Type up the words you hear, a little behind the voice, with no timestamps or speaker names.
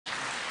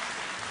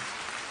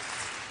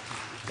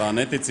Tā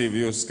neticība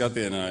jūsu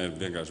skatienā ir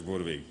vienkārši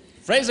burvīga.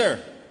 Fraser!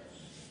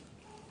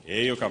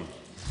 Here you come.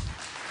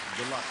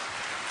 Good luck.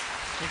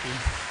 Thank you.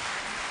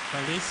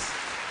 Valdis.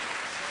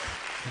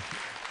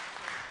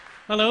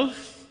 Hello.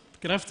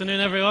 Good afternoon,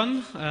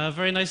 everyone.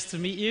 Very nice to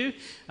meet you.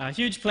 A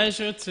huge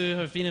pleasure to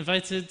have been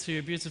invited to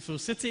your beautiful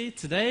city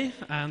today,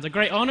 and a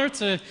great honor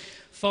to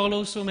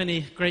follow so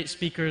many great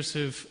speakers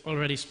who've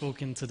already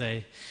spoken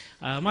today.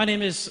 My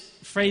name is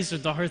Fraser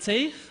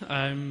Doherty.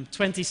 I'm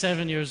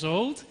 27 years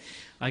old.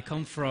 I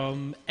come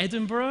from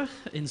Edinburgh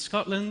in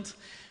Scotland,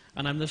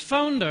 and I'm the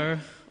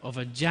founder of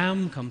a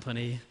jam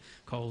company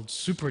called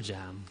Super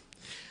Jam.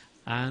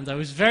 And I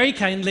was very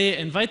kindly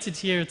invited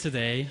here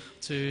today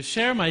to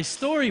share my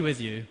story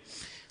with you.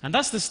 And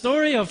that's the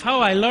story of how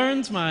I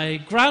learned my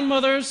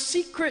grandmother's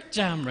secret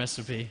jam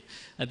recipe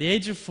at the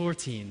age of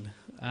 14.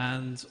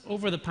 And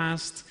over the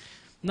past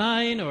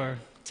 9 or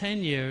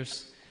 10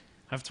 years,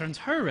 I've turned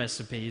her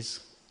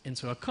recipes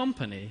into a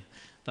company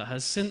that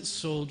has since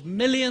sold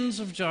millions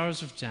of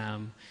jars of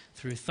jam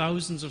through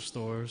thousands of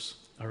stores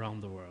around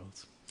the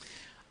world.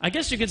 I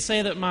guess you could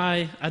say that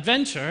my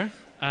adventure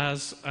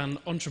as an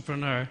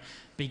entrepreneur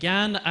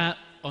began at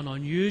an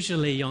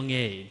unusually young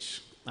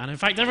age. And in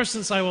fact, ever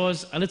since I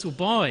was a little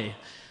boy,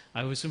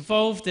 I was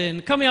involved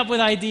in coming up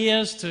with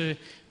ideas to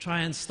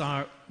try and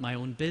start my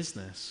own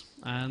business.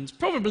 And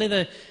probably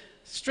the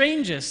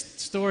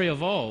strangest story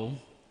of all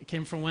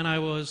came from when I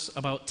was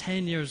about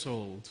 10 years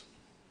old.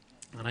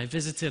 And I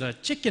visited a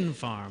chicken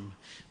farm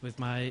with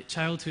my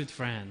childhood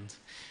friend.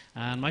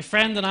 And my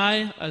friend and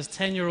I, as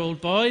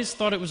 10-year-old boys,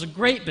 thought it was a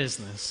great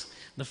business.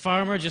 The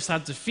farmer just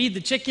had to feed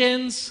the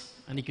chickens,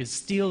 and he could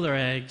steal their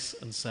eggs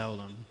and sell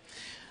them.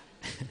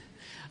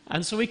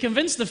 And so we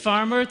convinced the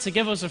farmer to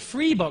give us a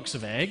free box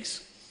of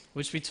eggs,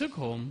 which we took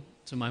home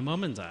to my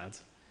mum and dad,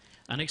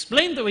 and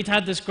explained that we'd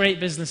had this great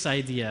business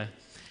idea,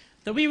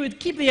 that we would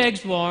keep the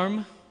eggs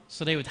warm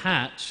so they would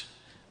hatch,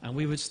 and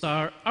we would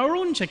start our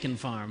own chicken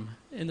farm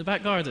in the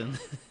back garden.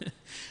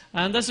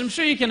 And as I'm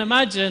sure you can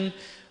imagine,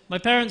 my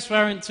parents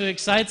weren't too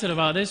excited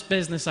about this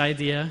business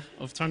idea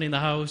of turning the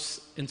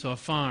house into a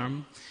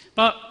farm,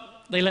 but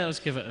they let us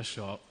give it a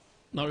shot,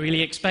 not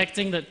really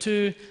expecting that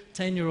 2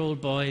 10-year-old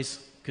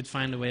boys could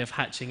find a way of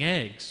hatching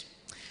eggs.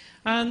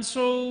 And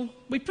so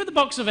we put the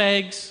box of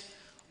eggs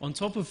on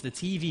top of the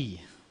TV,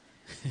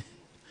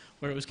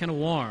 where it was kind of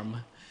warm.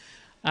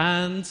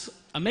 And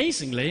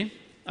amazingly,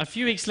 a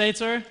few weeks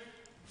later,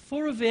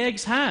 4 of the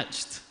eggs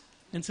hatched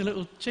into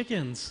little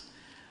chickens.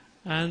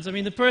 And I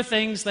mean, the poor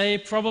things, they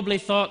probably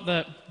thought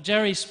that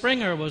Jerry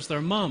Springer was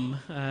their mum,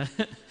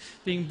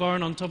 being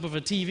born on top of a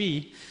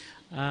TV.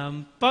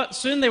 But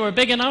soon they were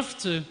big enough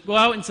to go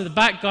out into the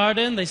back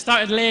garden. They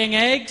started laying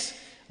eggs,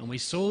 and we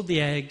sold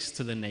the eggs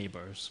to the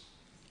neighbors.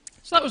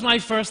 So that was my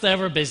first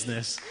ever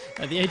business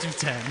at the age of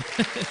 10.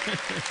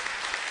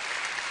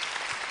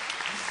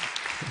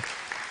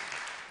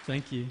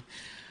 Thank you.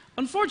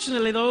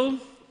 Unfortunately, though,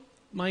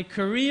 my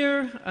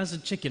career as a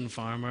chicken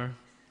farmer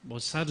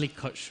was sadly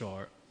cut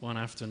short one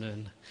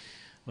afternoon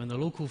when the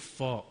local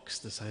fox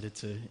decided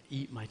to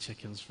eat my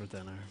chickens for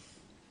dinner.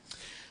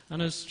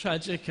 And as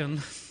tragic and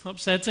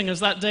upsetting as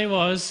that day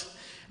was,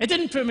 it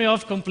didn't put me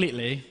off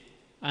completely,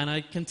 and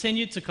I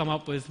continued to come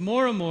up with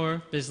more and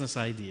more business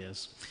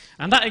ideas.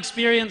 And that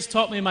experience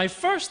taught me my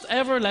first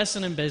ever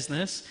lesson in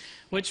business,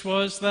 which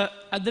was that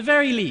at the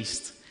very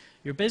least,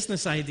 your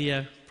business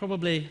idea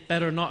probably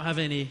better not have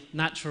any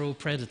natural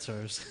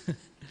predators.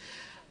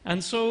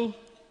 And so,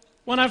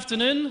 one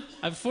afternoon,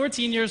 at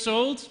 14 years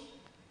old,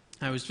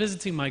 I was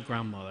visiting my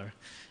grandmother.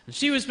 And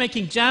she was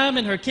making jam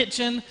in her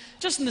kitchen,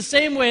 just in the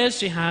same way as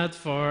she had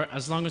for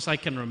as long as I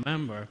can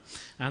remember.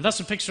 And that's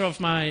a picture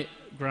of my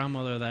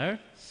grandmother there.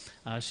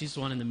 She's the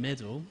one in the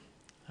middle.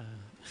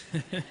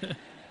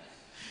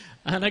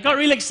 And I got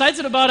really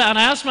excited about it, and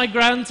I asked my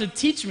gran to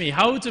teach me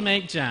how to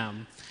make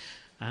jam.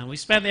 And we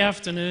spent the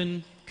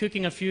afternoon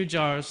cooking a few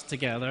jars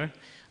together.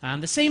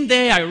 And the same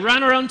day, I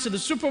ran around to the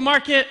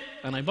supermarket,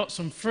 and I bought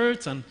some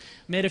fruit and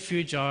made a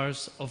few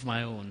jars of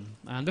my own.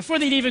 And before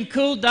they'd even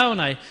cooled down,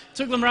 I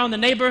took them around the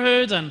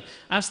neighborhood and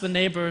asked the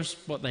neighbors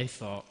what they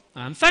thought.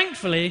 And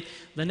thankfully,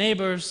 the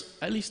neighbors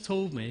at least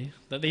told me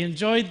that they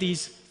enjoyed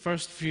these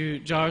first few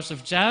jars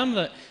of jam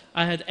that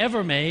I had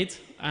ever made,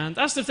 and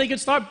asked if they could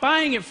start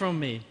buying it from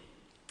me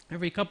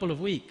every couple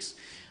of weeks.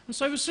 And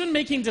so I was soon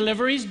making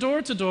deliveries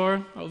door to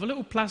door out of a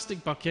little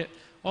plastic bucket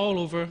all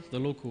over the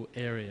local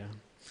area.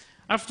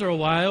 After a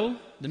while,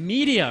 the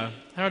media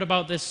heard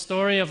about this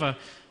story of a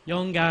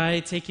young guy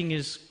taking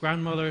his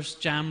grandmother's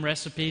jam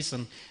recipes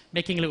and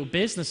making a little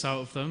business out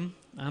of them.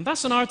 And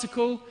that's an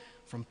article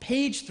from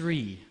page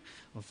 3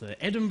 of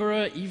the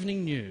Edinburgh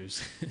Evening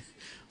News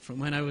from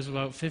when I was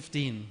about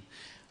 15,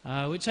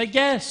 which I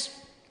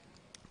guess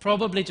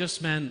probably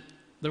just meant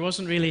there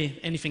wasn't really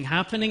anything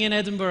happening in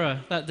Edinburgh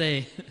that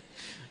day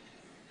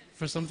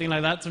for something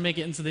like that to make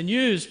it into the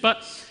news.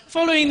 But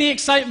following the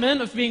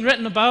excitement of being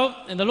written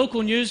about in the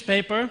local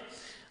newspaper,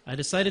 I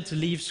decided to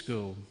leave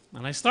school.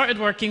 And I started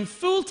working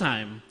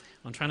full-time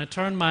on trying to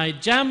turn my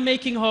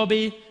jam-making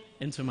hobby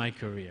into my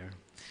career.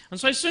 And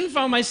so I soon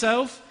found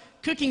myself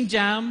cooking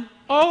jam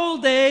all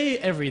day,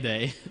 every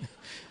day,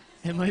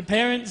 in my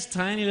parents'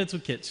 tiny little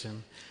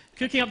kitchen,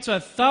 cooking up to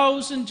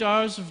 1,000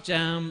 jars of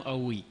jam a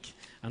week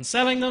and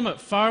selling them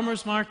at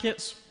farmers'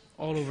 markets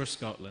all over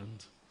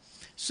Scotland.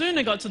 Soon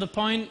it got to the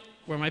point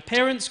where my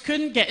parents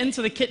couldn't get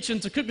into the kitchen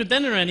to cook the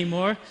dinner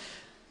anymore,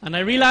 and I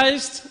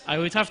realized I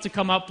would have to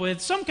come up with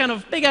some kind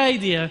of big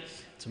idea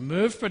to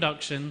move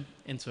production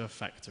into a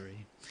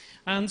factory.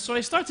 And so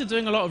I started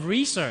doing a lot of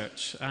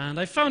research, and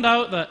I found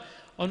out that,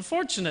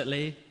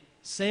 unfortunately,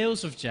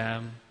 sales of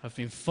jam have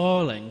been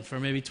falling for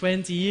maybe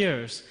 20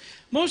 years,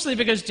 mostly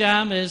because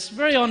jam is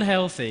very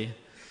unhealthy.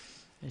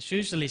 It's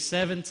usually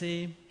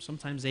 70,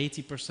 sometimes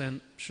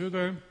 80%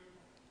 sugar,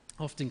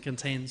 often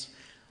contains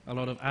a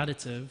lot of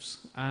additives.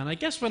 And I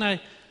guess when I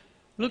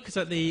looked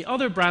at the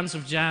other brands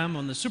of jam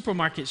on the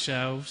supermarket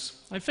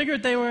shelves, I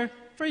figured they were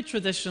very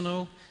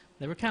traditional,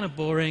 they were kind of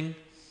boring,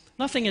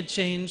 nothing had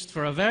changed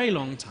for a very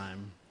long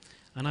time.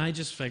 And I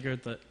just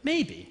figured that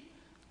maybe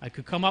I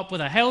could come up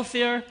with a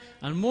healthier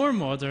and more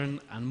modern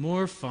and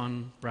more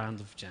fun brand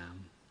of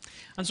jam.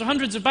 And so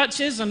hundreds of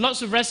batches and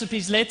lots of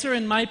recipes later,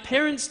 in my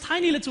parents'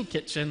 tiny little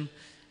kitchen,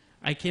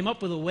 I came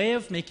up with a way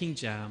of making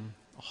jam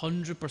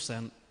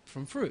 100%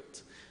 from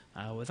fruit,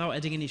 without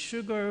adding any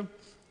sugar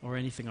or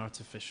anything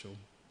artificial.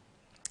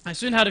 I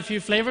soon had a few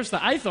flavors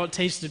that I thought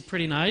tasted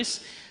pretty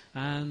nice,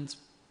 and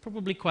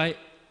probably quite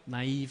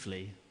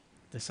naively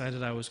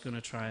decided I was going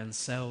to try and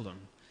sell them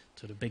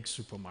to the big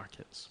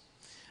supermarkets.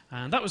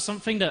 And that was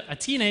something that a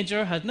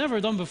teenager had never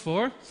done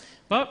before,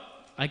 but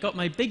I got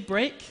my big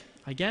break,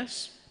 I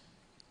guess,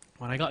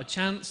 when I got a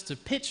chance to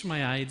pitch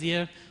my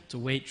idea to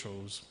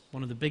Waitrose,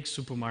 one of the big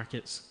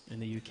supermarkets in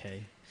the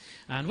UK.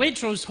 And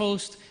Waitrose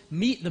host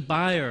Meet the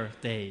Buyer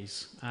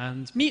Days.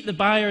 And Meet the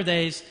Buyer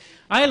Days,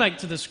 I like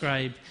to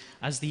describe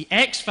as the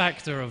X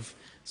factor of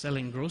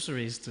selling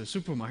groceries to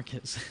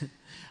supermarkets.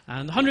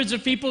 And hundreds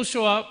of people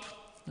show up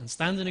and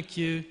stand in a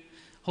queue,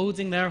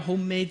 holding their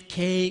homemade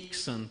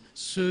cakes and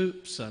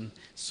soups and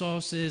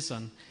sauces,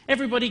 and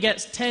everybody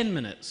gets 10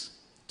 minutes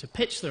to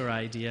pitch their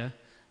idea,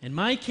 in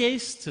my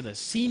case, to the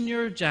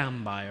senior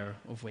jam buyer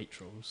of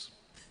Waitrose.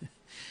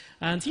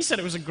 And he said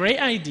it was a great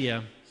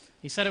idea.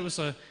 He said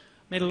it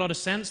made a lot of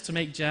sense to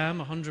make jam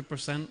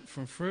 100%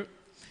 from fruit.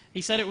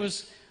 He said it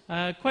was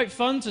quite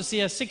fun to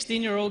see a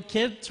 16-year-old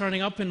kid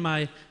turning up in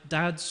my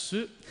dad's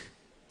suit,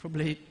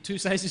 probably 2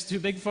 sizes too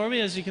big for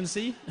me, as you can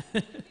see.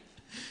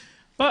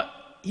 But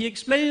he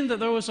explained that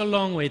there was a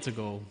long way to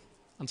go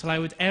until I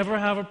would ever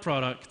have a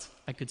product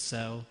I could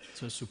sell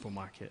to a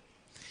supermarket.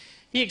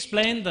 He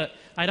explained that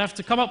I'd have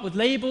to come up with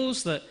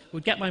labels that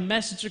would get my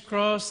message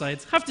across,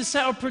 I'd have to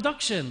set up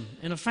production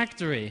in a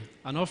factory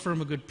and offer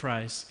him a good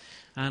price,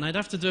 and I'd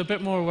have to do a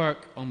bit more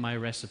work on my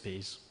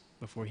recipes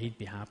before he'd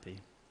be happy.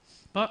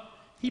 But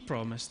he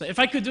promised that if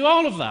I could do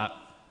all of that,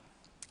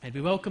 I'd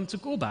be welcome to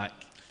go back,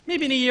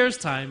 maybe in a year's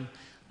time,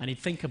 and he'd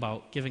think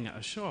about giving it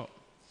a shot.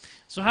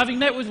 So having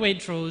met with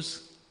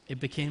Waitrose, it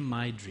became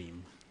my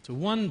dream to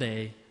one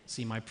day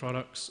see my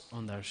products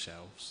on their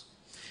shelves.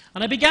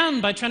 And I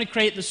began by trying to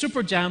create the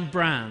Super Jam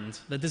brand,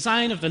 the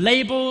design of the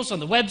labels on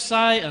the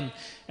website and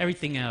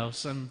everything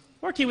else. And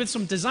working with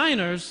some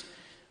designers,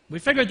 we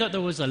figured that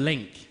there was a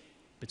link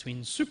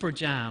between Super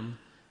Jam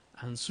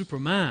and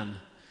Superman,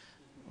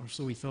 or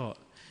so we thought,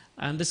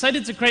 and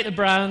decided to create a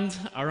brand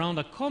around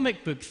a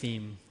comic book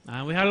theme.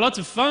 And we had a lot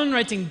of fun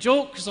writing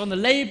jokes on the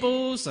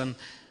labels and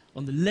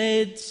on the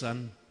lids,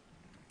 and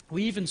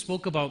we even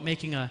spoke about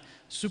making a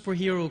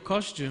superhero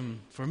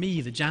costume for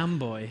me, the Jam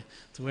Boy,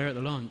 to wear at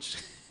the lunch,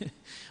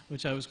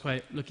 which I was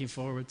quite looking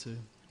forward to.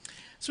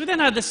 So we then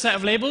had this set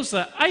of labels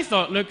that I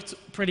thought looked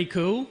pretty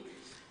cool,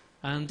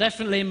 and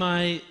definitely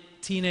my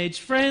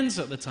teenage friends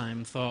at the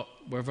time thought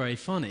were very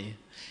funny.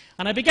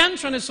 And I began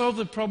trying to solve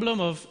the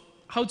problem of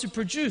how to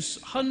produce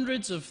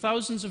hundreds of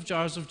thousands of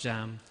jars of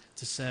jam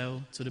to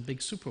sell to the big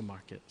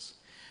supermarkets.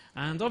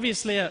 And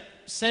obviously at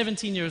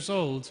 17 years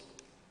old,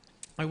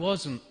 I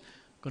wasn't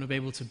going to be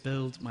able to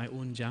build my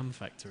own jam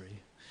factory.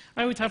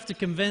 I would have to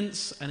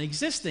convince an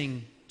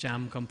existing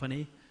jam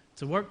company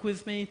to work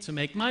with me to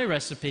make my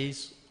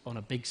recipes on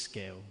a big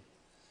scale.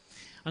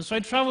 And so I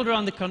traveled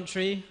around the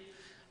country,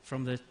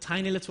 from the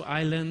tiny little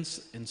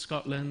islands in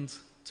Scotland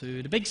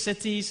to the big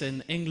cities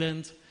in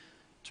England,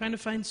 trying to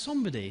find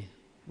somebody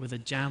with a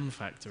jam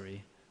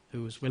factory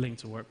who was willing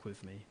to work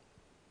with me.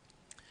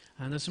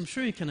 And as I'm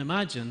sure you can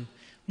imagine,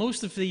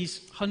 most of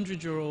these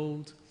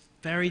 100-year-old,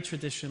 very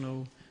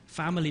traditional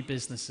family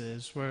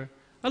businesses were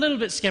a little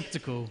bit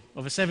skeptical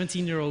of a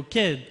 17-year-old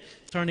kid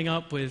turning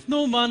up with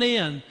no money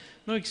and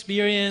no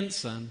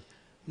experience and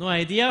no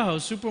idea how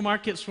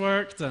supermarkets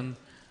worked and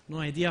no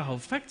idea how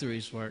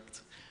factories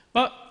worked.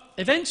 But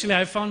eventually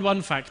I found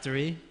one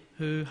factory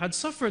who had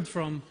suffered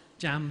from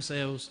jam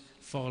sales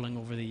falling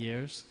over the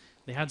years.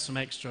 They had some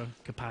extra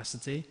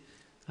capacity,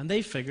 and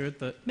they figured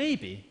that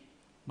maybe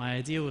my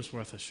idea was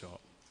worth a shot.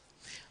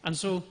 And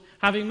so,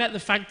 having met the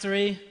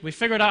factory, we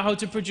figured out how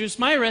to produce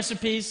my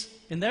recipes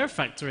in their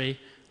factory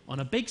on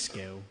a big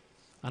scale.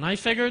 And I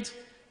figured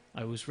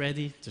I was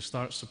ready to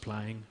start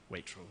supplying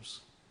Waitrose.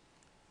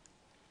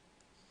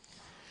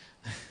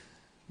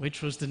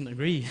 Waitrose didn't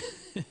agree.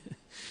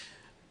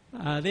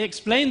 They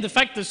explained the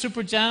fact that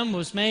Super Jam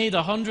was made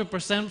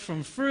 100%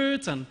 from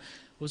fruit and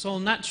was all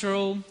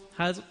natural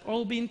had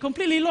all been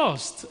completely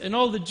lost in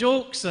all the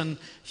jokes and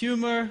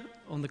humor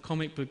on the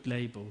comic book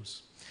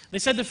labels. They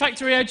said the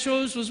factory I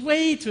chose was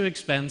way too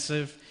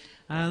expensive,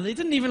 and they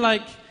didn't even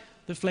like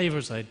the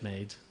flavors I'd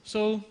made.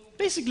 So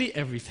basically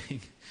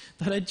everything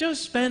that I'd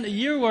just spent a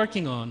year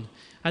working on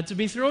had to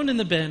be thrown in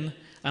the bin,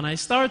 and I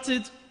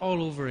started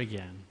all over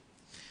again.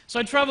 So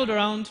I traveled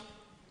around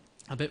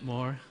a bit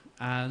more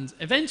and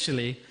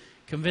eventually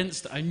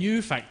convinced a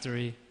new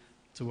factory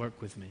to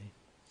work with me.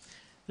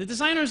 The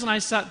designers and I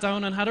sat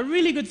down and had a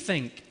really good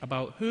think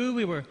about who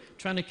we were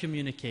trying to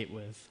communicate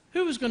with,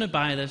 who was going to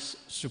buy this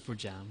Super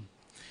Jam.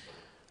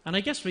 And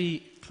I guess we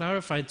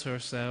clarified to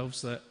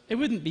ourselves that it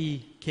wouldn't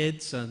be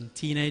kids and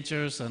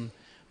teenagers and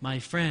my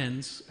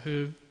friends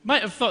who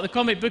might have thought the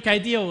comic book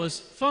idea was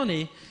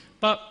funny,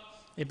 but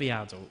it'd be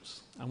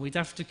adults. And we'd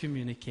have to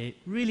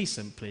communicate really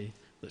simply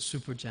that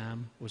Super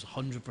Jam was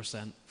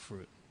 100%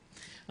 fruit.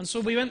 And so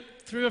we went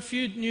through a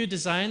few new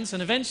designs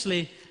and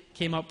eventually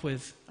came up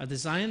with a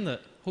design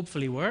that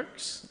hopefully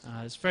works.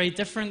 It's very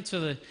different to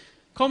the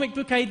comic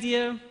book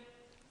idea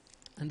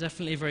and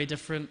definitely very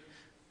different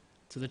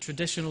to the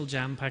traditional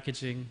jam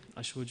packaging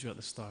I showed you at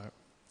the start.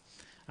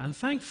 And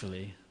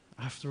thankfully,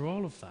 after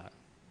all of that,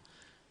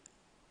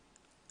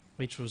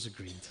 Waitrose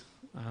agreed.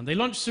 And they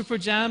launched Super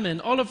Jam in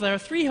all of their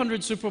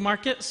 300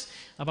 supermarkets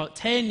about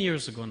 10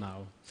 years ago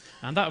now.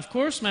 And that, of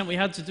course, meant we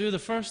had to do the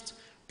first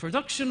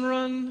production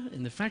run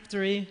in the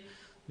factory,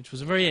 which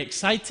was a very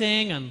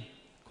exciting and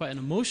quite an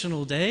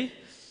emotional day.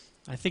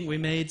 I think we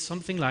made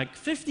something like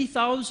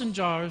 50,000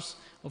 jars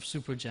of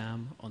Super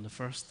Jam on the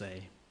first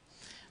day.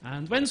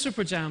 And when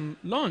Super Jam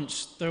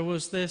launched, there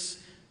was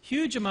this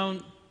huge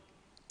amount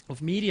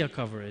of media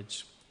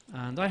coverage.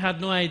 And I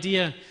had no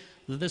idea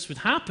that this would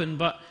happen,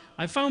 but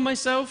I found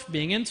myself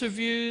being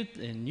interviewed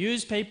in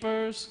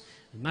newspapers,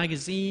 in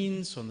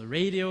magazines, on the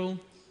radio,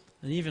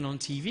 and even on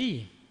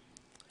TV.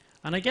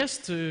 And I guess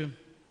to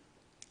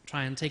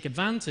try and take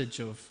advantage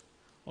of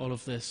all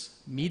of this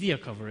media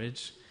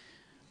coverage,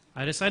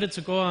 I decided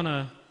to go on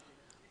a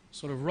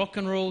sort of rock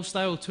and roll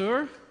style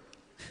tour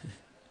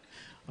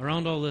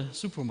around all the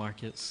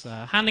supermarkets,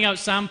 handing out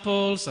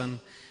samples and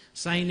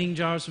signing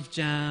jars of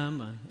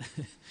jam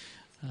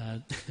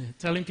and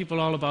telling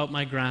people all about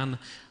my gran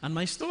and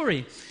my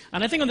story.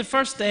 And I think on the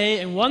first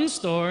day in one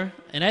store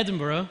in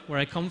Edinburgh, where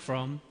I come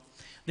from,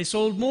 they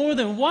sold more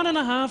than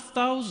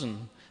 1,500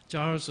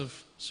 jars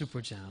of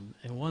Super Jam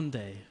in one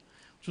day,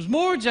 which was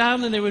more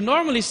jam than they would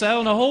normally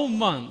sell in a whole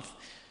month.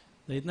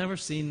 They'd never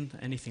seen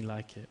anything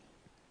like it.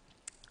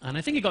 And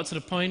I think it got to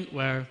the point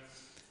where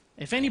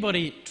if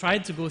anybody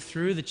tried to go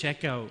through the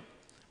checkout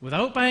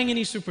without buying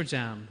any Super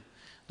Jam,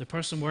 the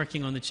person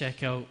working on the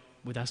checkout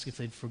would ask if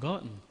they'd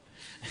forgotten.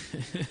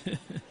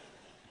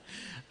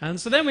 And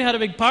so then we had a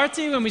big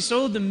party when we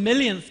sold the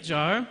 1,000,000th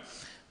jar.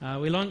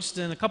 We launched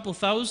in a couple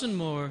thousand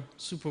more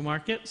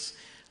supermarkets.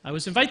 I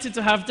was invited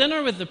to have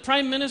dinner with the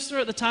Prime Minister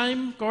at the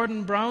time,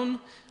 Gordon Brown,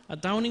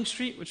 at Downing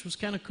Street, which was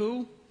kind of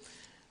cool.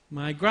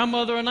 My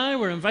grandmother and I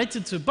were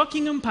invited to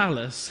Buckingham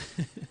Palace,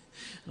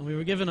 and we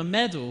were given a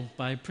medal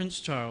by Prince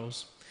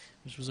Charles,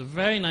 which was a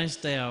very nice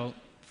day out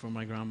for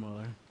my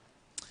grandmother.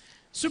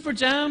 Super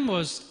Jam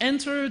was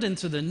entered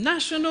into the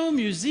National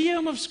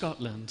Museum of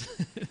Scotland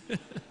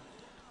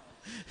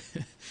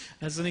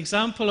as an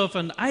example of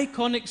an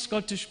iconic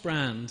Scottish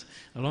brand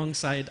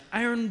alongside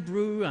Iron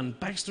Brew and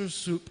Baxter's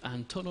Soup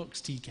and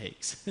Tunnock's tea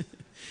cakes.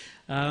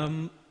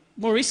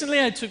 More recently,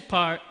 I took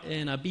part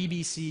in a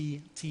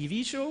BBC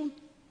TV show.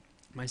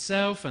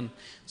 Myself and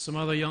some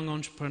other young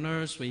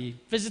entrepreneurs, we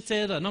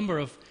visited a number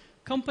of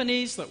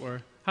companies that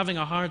were having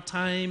a hard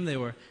time. They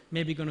were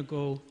maybe going to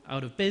go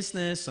out of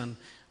business, and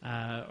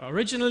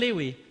originally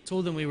we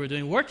told them we were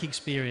doing work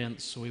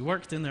experience, so we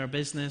worked in their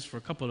business for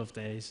a couple of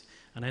days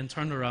and then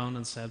turned around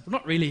and said, we're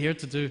not really here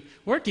to do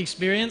work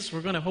experience, we're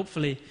going to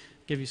hopefully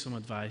give you some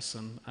advice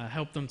and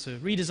help them to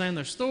redesign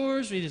their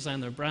stores, redesign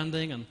their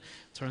branding, and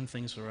turn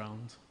things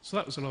around. So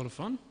that was a lot of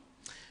fun.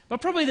 But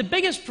probably the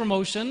biggest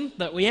promotion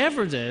that we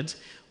ever did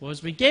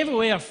was we gave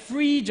away a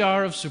free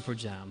jar of Super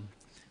Jam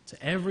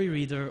to every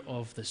reader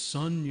of the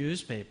Sun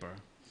newspaper.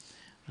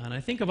 And I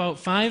think about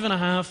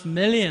 5.5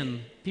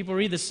 million people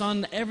read the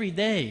Sun every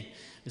day.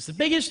 It's the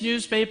biggest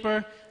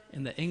newspaper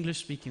in the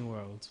English-speaking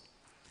world.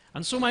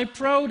 And so my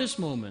proudest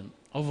moment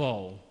of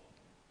all,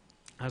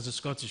 as a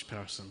Scottish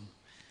person,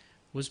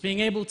 was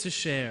being able to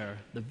share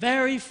the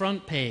very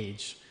front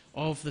page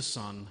of the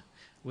Sun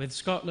with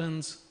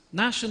Scotland's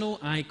national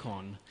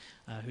icon,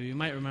 who you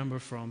might remember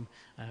from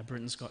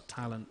Britain's Got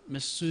Talent,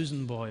 Miss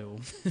Susan Boyle.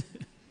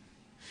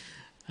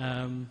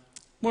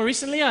 More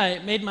recently, I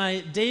made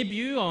my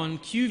debut on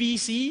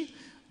QVC,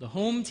 the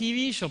home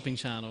TV shopping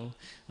channel.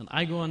 And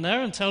I go on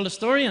there and tell the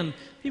story, and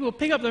people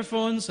pick up their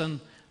phones and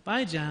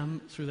buy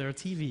jam through their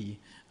TV.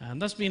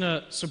 And that's been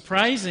a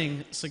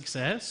surprising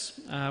success.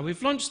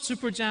 We've launched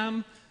Super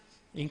Jam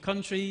in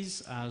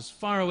countries as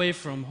far away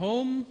from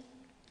home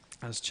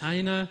as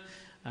China,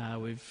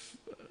 We've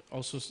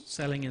also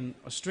selling in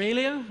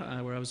Australia,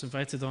 where I was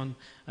invited on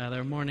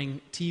their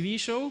morning TV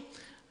show.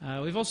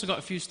 We've also got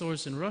a few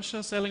stores in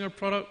Russia selling our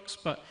products,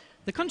 but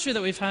the country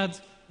that we've had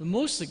the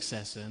most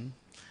success in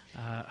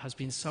has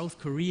been South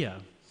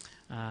Korea.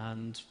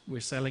 And we're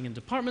selling in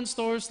department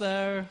stores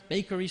there,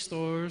 bakery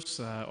stores,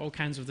 all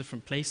kinds of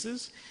different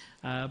places.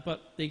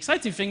 But the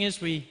exciting thing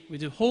is we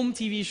do home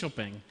TV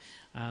shopping.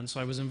 And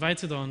so I was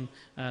invited on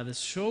this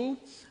show,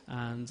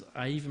 and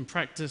I even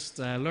practiced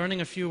learning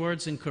a few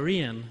words in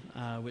Korean,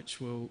 which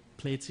we'll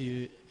play to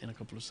you in a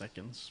couple of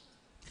seconds.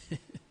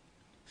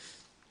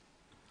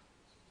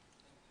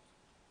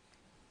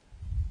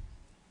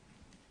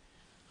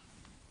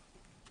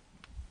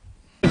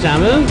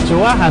 짬을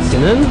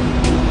좋아하시는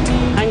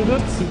한국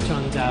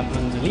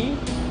시청자분들이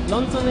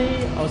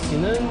런던에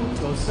오시는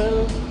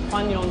것을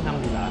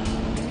환영합니다.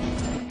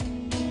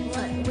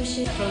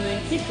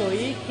 저는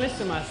기꺼이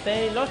크리스마스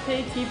때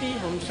롯데 TV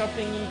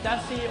홈쇼핑이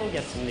다시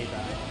오겠습니다.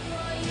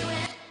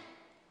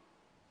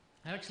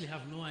 I actually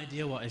have no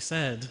idea what I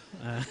said.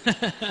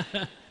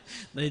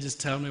 They just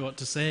tell me what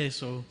to say,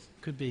 so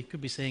could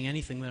be saying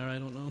anything there, I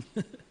don't know.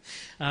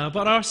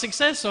 But our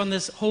success on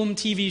this home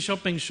TV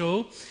shopping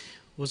show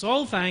was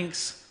all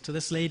thanks to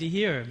this lady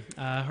here.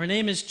 Her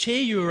name is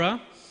Chae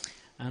Yura,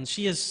 and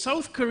she is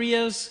South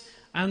Korea's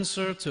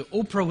answer to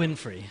Oprah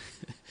Winfrey.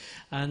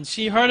 And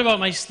she heard about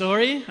my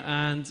story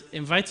and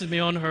invited me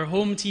on her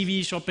home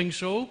TV shopping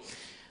show.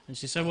 And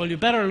she said, well, you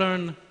better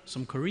learn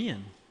some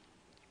Korean.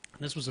 And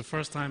this was the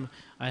first time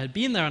I had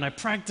been there, and I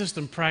practiced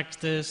and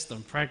practiced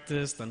and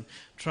practiced and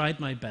tried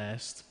my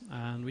best.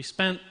 And we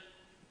spent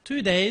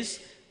 2 days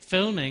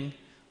filming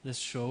this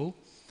show.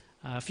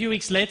 A few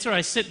weeks later,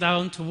 I sit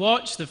down to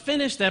watch the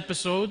finished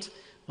episode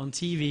on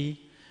TV,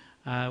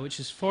 which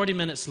is 40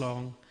 minutes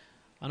long.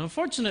 And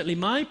unfortunately,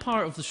 my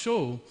part of the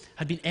show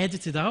had been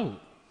edited out,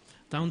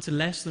 down to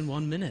less than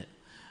 1 minute.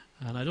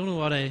 And I don't know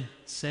what I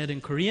said in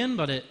Korean,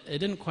 but it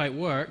didn't quite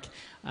work.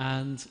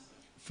 And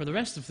for the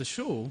rest of the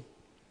show,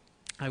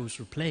 I was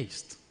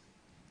replaced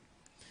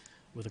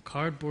with a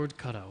cardboard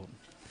cutout.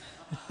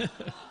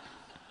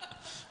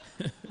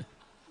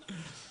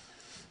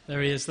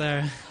 There he is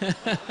there.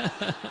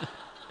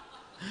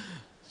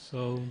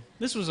 So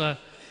this was a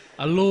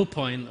low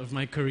point of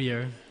my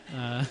career,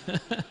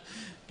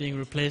 being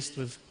replaced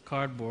with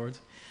cardboard.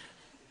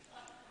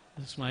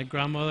 That's my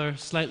grandmother,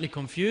 slightly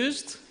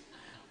confused,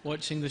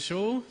 watching the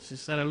show. She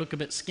said I look a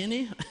bit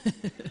skinny.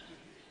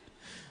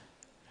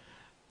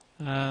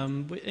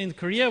 In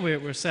Korea,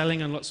 we're selling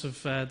in lots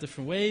of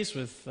different ways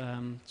with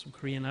some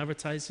Korean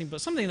advertising,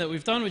 but something that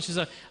we've done, which is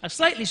a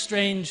slightly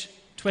strange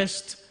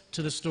twist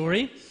to the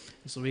story.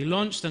 So we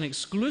launched an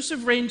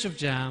exclusive range of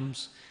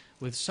jams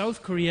with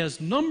South Korea's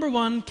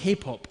 #1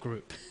 K-pop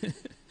group,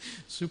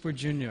 Super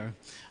Junior.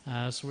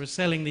 So we're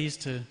selling these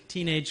to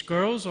teenage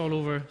girls all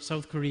over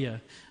South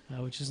Korea,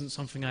 which isn't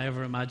something I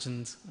ever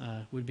imagined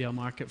would be a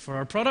market for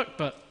our product,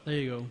 but there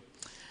you go.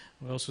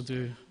 We also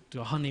do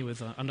a honey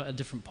with a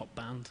different pop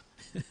band.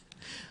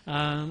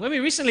 When we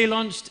recently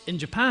launched in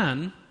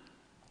Japan,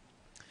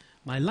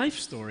 my life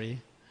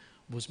story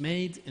was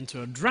made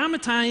into a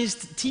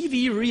dramatized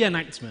TV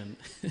reenactment.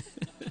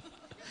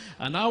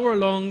 An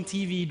hour-long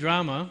TV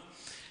drama.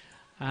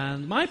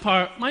 And my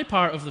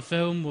part of the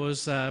film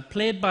was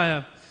played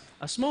by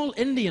a small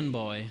Indian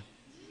boy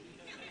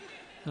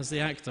as the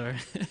actor.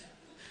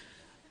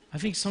 I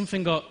think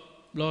something got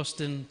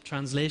lost in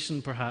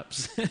translation,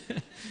 perhaps.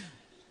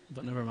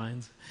 But never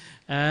mind.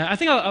 I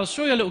think I'll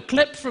show you a little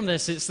clip from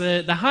this. It's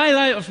the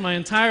highlight of my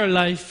entire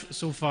life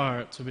so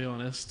far, to be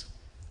honest.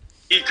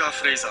 いいか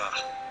フレイザー、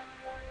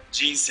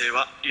人生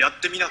はやっ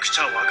てみなくち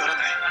ゃわから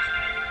ない。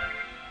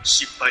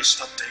失敗し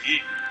たってい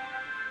い。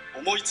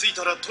思いつい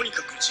たらとに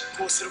かく実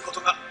行すること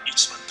が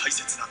一番大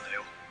切なんだ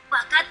よ。わ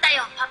かった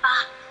よ、パパ。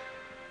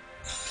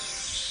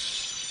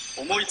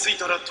思いつい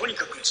たらとに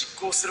かく実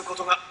行するこ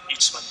とが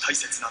一番大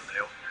切なんだ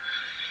よ。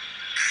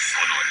そ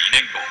の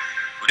2年後、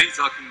フレイ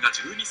ザー君が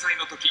12歳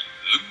の時、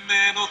運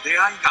命の出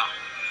会いが。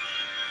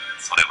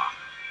それは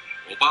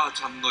おばあ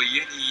ちゃんの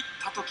家に行っ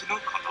た時の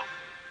こと。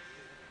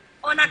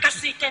お腹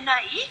空いてな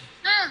い？う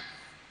ん。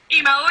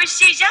今おい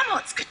しいジャム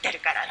を作ってる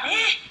から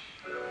ね。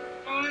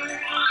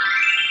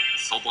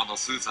祖母の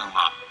スーザン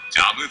はジ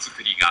ャム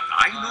作りが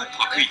大の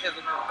得意。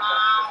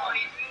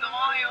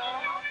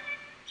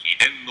秘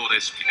伝の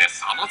レシピで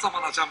さまざ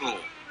まなジャムを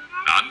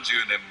何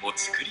十年も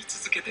作り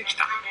続けてき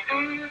た。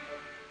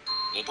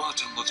おばあ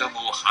ちゃんのジャム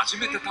を初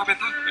めて食べ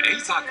たフレ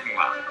イザー君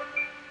は、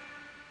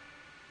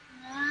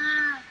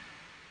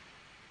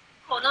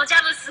このジ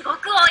ャムすご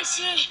くおい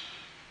しい。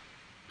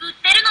売っ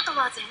てるのと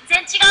は全然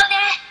違う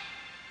ね。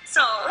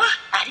そう、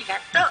ありが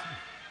とう。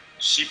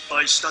失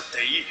敗したっ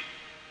ていい。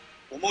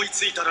思い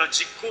ついたら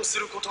実行す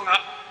ることが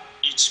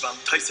一番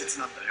大切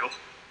なんだよ。よ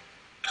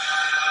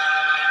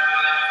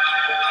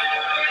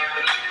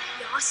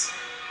し、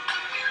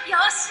よし、よ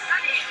し。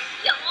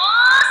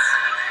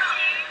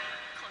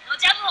この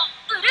ジャムを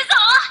売るぞ。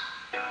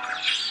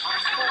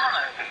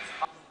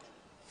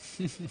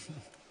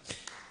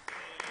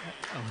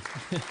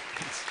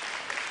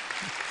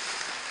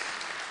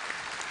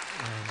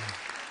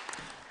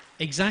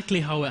exactly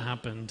how it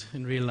happened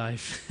in real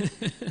life,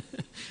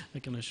 I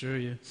can assure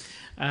you.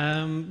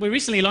 We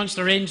recently launched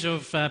a range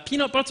of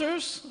peanut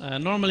butters.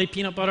 Normally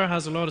peanut butter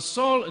has a lot of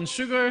salt and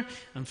sugar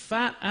and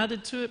fat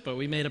added to it, but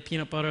we made a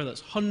peanut butter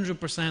that's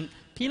 100%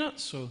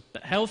 peanuts, so a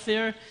bit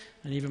healthier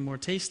and even more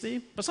tasty.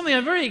 But something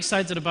I'm very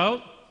excited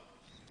about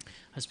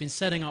has been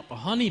setting up a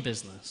honey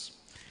business.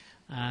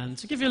 And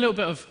to give you a little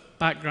bit of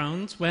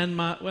background, when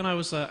I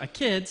was a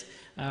kid,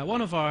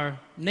 one of our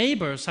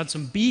neighbors had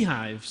some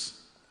beehives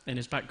in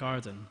his back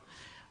garden.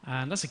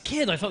 And as a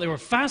kid, I thought they were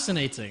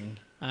fascinating.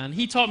 And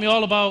he taught me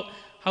all about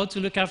how to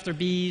look after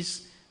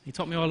bees. He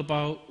taught me all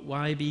about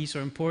why bees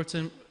are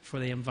important for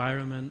the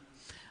environment.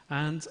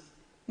 And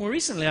more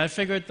recently, I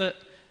figured that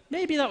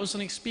maybe that was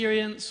an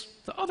experience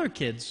that other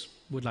kids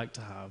would like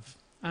to have.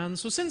 And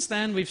so since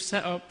then, we've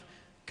set up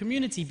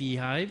community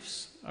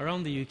beehives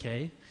around the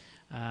UK.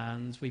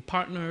 And we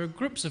partner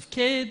groups of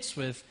kids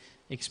with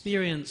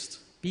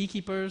experienced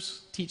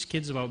beekeepers, teach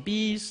kids about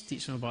bees,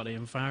 teach them about the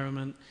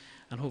environment,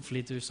 and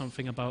hopefully do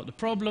something about the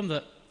problem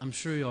that I'm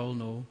sure you all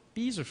know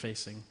bees are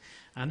facing.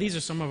 And these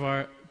are some of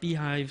our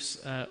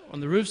beehives on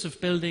the roofs of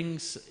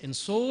buildings in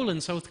Seoul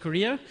in South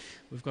Korea.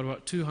 We've got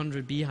about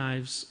 200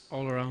 beehives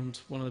all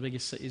around one of the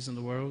biggest cities in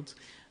the world.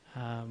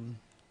 And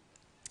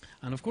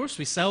of course,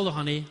 we sell the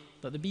honey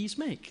that the bees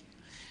make.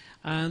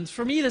 And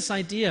for me, this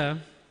idea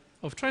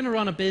of trying to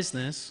run a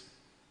business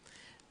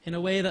in a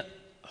way that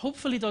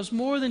hopefully does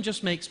more than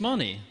just makes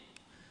money,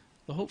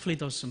 but hopefully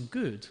does some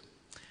good,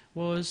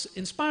 was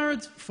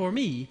inspired for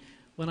me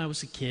when I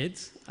was a kid,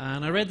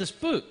 and I read this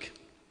book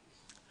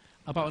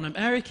about an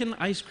American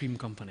ice cream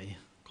company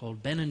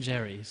called Ben &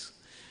 Jerry's.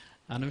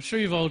 And I'm sure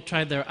you've all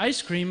tried their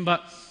ice cream,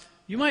 but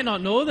you might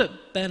not know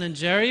that Ben &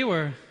 Jerry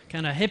were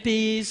kind of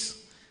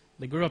hippies.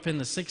 They grew up in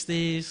the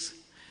 60s,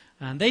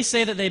 and they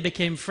say that they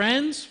became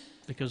friends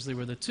because they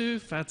were the two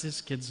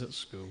fattest kids at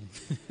school.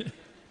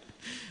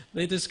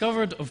 They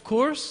discovered, of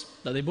course,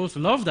 that they both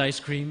loved ice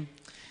cream.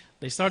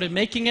 They started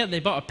making it, they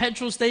bought a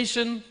petrol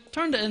station,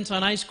 turned it into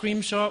an ice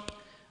cream shop,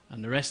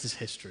 and the rest is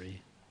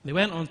history. They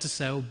went on to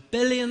sell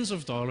billions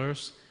of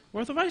dollars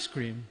worth of ice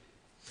cream.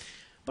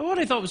 But what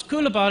I thought was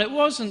cool about it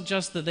wasn't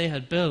just that they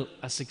had built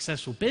a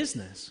successful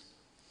business,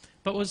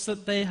 but was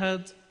that they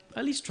had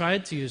at least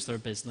tried to use their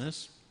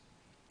business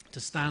to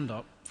stand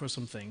up for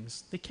some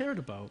things they cared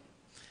about.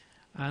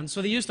 And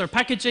so they used their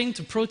packaging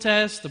to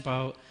protest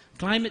about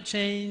climate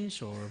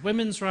change or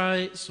women's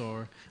rights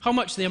or how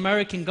much the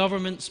American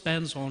government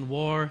spends on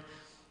war,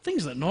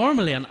 things that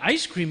normally an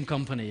ice cream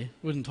company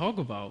wouldn't talk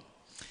about.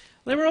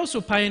 They were also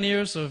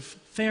pioneers of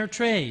fair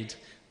trade,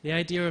 the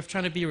idea of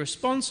trying to be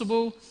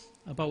responsible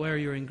about where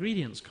your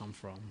ingredients come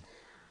from.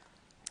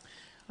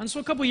 And so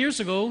a couple of years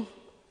ago,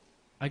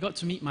 I got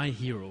to meet my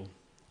hero,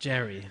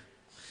 Jerry.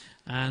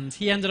 And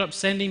he ended up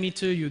sending me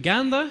to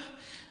Uganda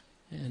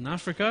in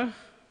Africa,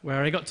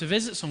 where I got to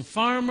visit some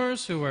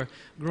farmers who were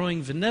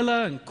growing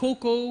vanilla and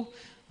cocoa.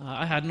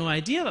 I had no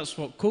idea that's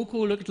what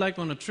cocoa looked like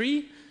on a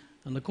tree,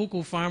 and the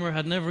cocoa farmer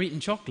had never eaten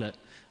chocolate.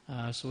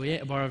 So we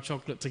ate a bar of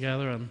chocolate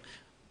together, and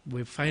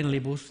we finally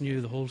both knew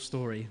the whole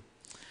story.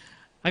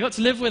 I got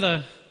to live with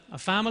a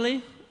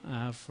family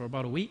for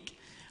about a week,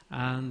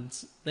 and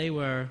they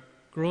were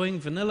growing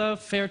vanilla,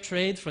 fair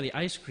trade for the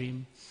ice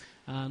cream.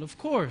 And of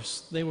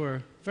course, they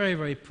were very,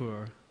 very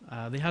poor.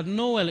 They had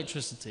no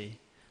electricity,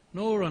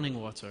 no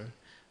running water.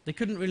 They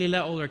couldn't really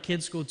let all their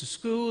kids go to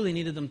school. They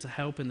needed them to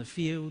help in the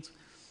field.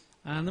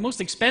 And the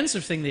most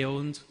expensive thing they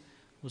owned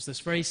was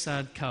this very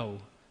sad cow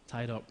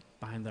tied up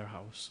behind their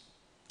house.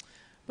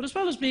 But as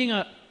well as being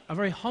a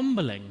very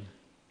humbling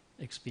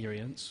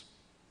experience,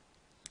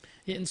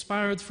 it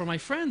inspired for my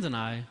friend and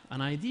I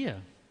an idea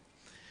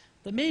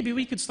that maybe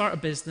we could start a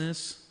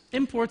business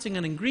importing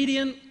an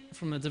ingredient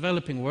from the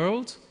developing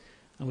world,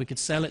 and we could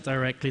sell it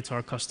directly to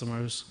our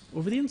customers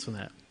over the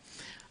internet.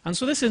 And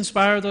so this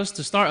inspired us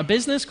to start a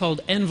business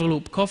called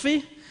Envelope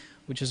Coffee,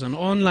 which is an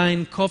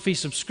online coffee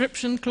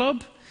subscription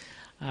club.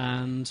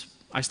 And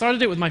I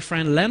started it with my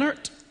friend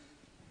Leonard.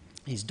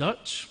 He's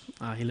Dutch.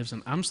 He lives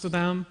in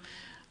Amsterdam.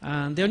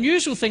 And the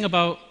unusual thing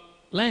about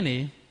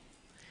Lenny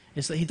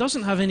is that he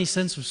doesn't have any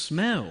sense of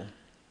smell.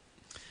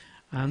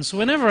 And so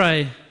whenever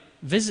I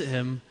visit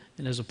him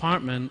in his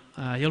apartment,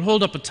 he'll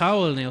hold up a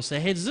towel and he'll say,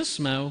 "Hey, does this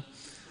smell?"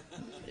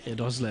 It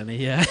does, Lenny,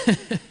 yeah.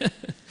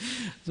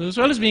 So as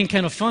well as being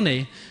kind of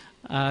funny,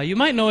 you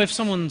might know if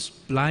someone's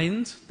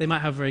blind, they might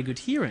have very good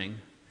hearing.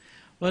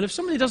 Well, if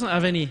somebody doesn't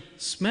have any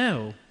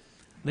smell,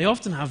 they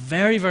often have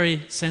very,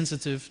 very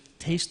sensitive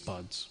taste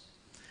buds.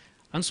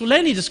 And so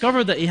Lenny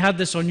discovered that he had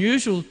this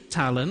unusual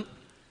talent.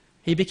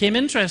 He became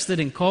interested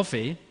in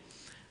coffee,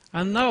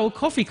 and now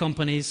coffee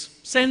companies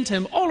send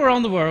him all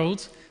around the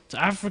world to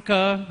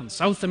Africa and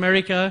South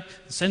America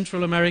and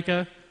Central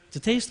America to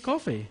taste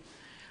coffee.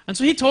 And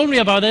so he told me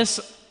about this,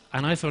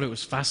 and I thought it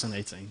was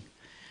fascinating.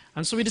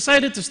 And so we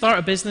decided to start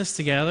a business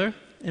together,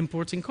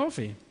 importing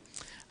coffee.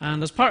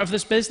 And as part of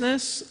this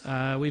business,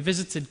 we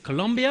visited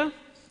Colombia,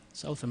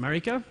 South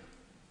America,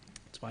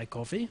 to buy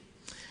coffee.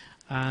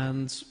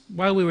 And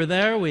while we were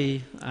there,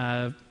 we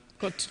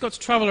got to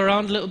travel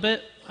around a little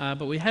bit.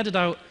 but we headed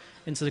out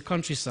into the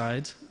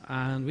countryside,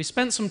 and we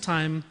spent some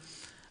time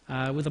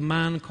with a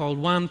man called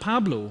Juan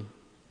Pablo.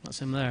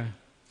 That's him there.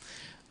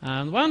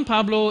 And Juan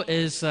Pablo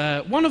is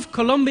one of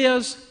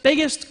Colombia's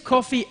biggest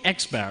coffee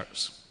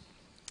experts.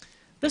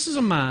 This is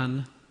a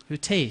man who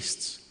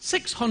tastes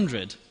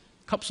 600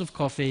 cups of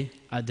coffee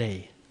a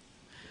day.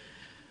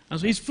 And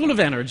so he's full of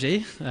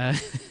energy.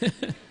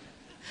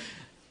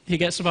 He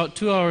gets about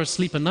 2 hours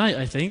sleep a night,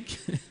 I think.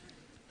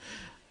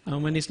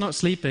 And when he's not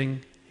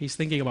sleeping, he's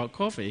thinking about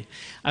coffee.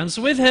 And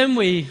so with him,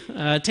 we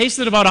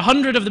tasted about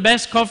 100 of the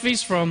best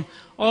coffees from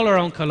all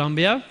around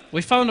Colombia.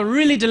 We found a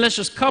really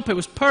delicious cup. It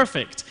was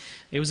perfect.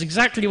 It was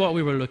exactly what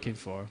we were looking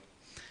for.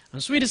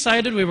 And so we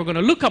decided we were going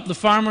to look up the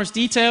farmers'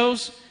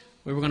 details.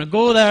 We were going to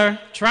go there,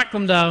 track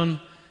them down,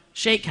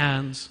 shake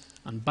hands,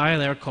 and buy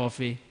their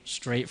coffee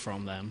straight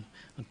from them,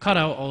 and cut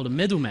out all the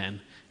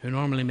middlemen who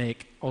normally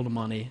make all the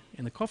money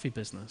in the coffee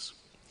business.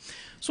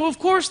 So of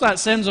course that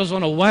sends us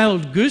on a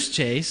wild goose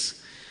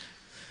chase,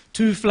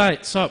 2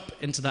 flights up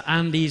into the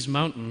Andes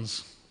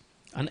Mountains,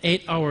 an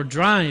 8-hour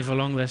drive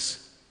along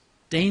this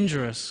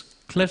dangerous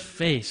cliff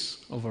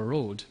face of a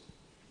road,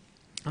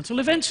 until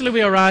eventually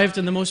we arrived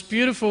in the most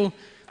beautiful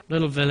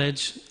little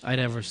village I'd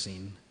ever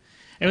seen.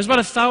 It was about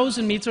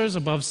 1,000 meters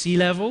above sea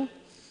level,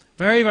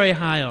 very, very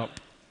high up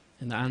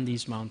in the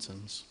Andes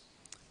Mountains.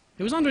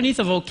 It was underneath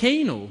a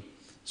volcano,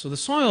 so the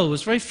soil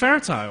was very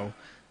fertile.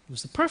 It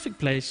was the perfect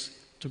place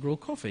to grow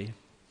coffee.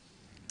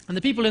 And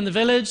the people in the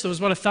village, there was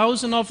about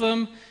 1,000 of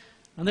them,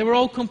 and they were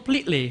all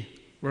completely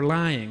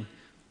relying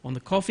on the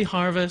coffee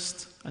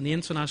harvest and the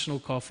international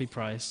coffee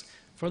price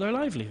for their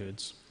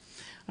livelihoods.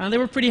 And they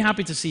were pretty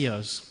happy to see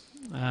us.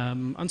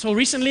 Until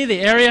recently, the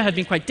area had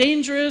been quite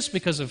dangerous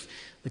because of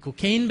the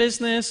cocaine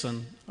business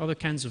and other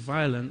kinds of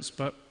violence,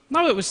 but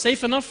now it was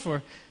safe enough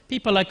for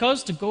people like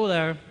us to go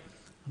there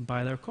and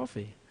buy their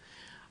coffee.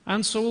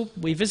 And so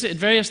we visited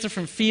various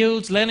different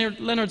fields.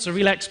 Leonard's a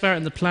real expert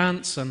in the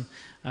plants, and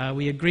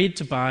we agreed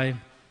to buy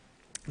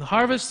the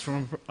harvest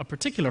from a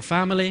particular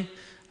family,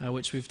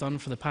 which we've done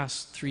for the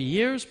past 3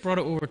 years, brought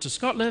it over to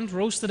Scotland,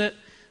 roasted it,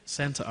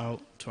 sent it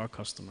out to our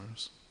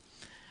customers.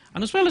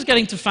 And as well as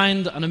getting to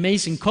find an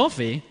amazing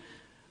coffee,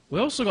 we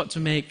also got to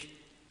make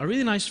a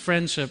really nice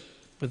friendship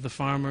with the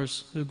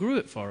farmers who grew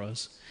it for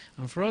us.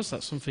 And for us,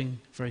 that's something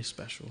very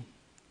special.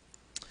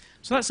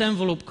 So that's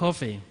Envelope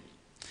Coffee.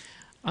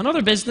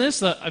 Another business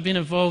that I've been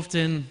involved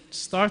in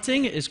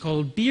starting is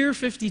called Beer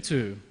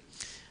 52.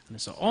 And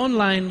it's an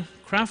online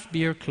craft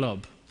beer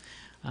club.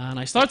 And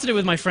I started it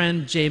with my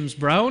friend James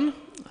Brown.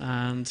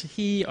 And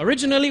he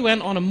originally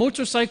went on a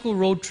motorcycle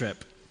road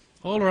trip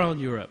all around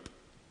Europe.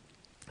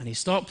 And he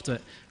stopped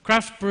at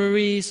craft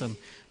breweries and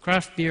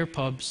craft beer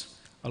pubs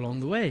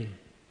along the way.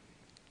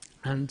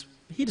 And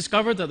he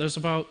discovered that there's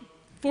about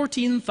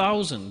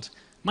 14,000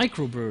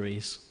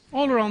 microbreweries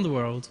all around the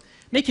world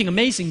making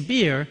amazing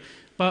beer,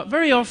 but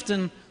very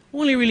often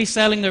only really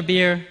selling their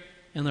beer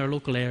in their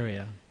local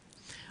area.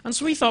 And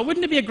so we thought,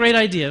 wouldn't it be a great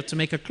idea to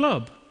make a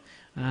club?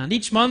 And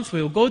each month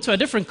we'll go to a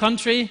different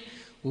country,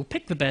 we'll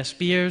pick the best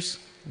beers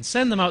and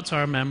send them out to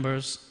our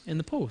members in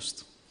the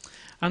post.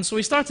 And so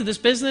we started this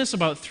business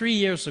about 3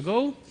 years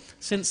ago.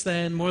 Since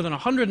then, more than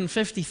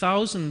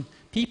 150,000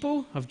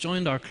 people have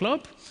joined our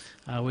club.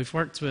 We've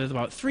worked with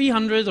about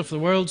 300 of the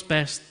world's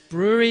best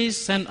breweries,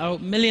 sent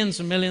out millions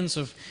and millions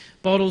of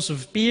bottles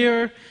of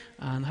beer,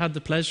 and had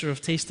the pleasure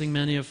of tasting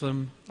many of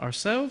them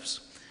ourselves.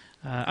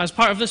 As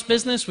part of this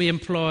business, we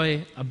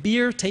employ a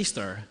beer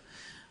taster,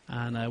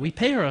 and we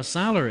pay her a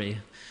salary,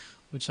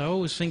 which I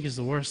always think is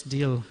the worst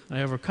deal I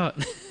ever cut.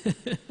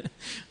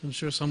 I'm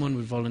sure someone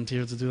would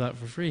volunteer to do that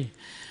for free.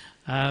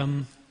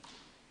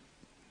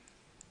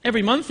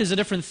 Every month is a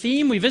different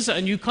theme. We visit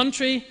a new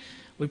country.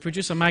 We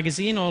produce a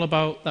magazine all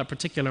about that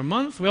particular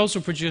month. We also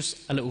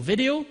produce a little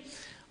video.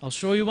 I'll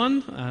show you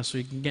one so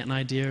you can get an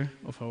idea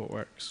of how it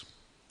works.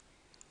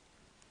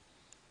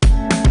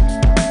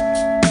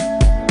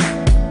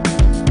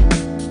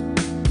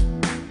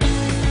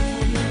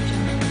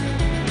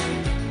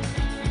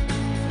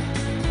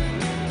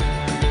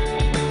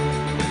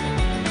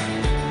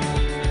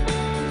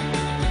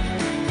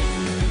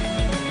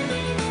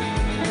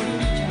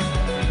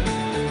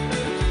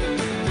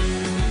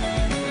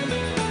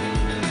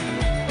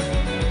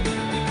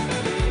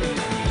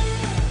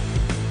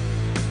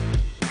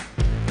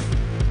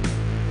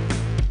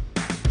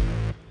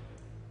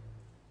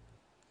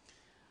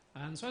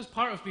 And so as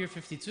part of Beer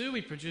 52,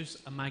 we produce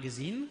a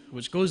magazine,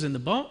 which goes in the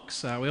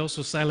box. We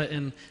also sell it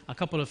in a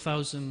couple of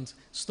thousand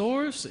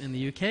stores in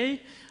the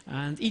UK.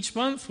 And each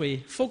month,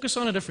 we focus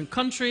on a different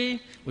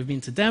country. We've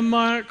been to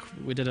Denmark.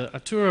 We did a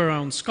tour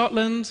around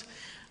Scotland.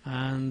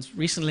 And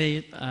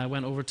recently,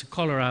 went over to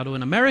Colorado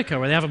in America,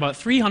 where they have about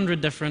 300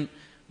 different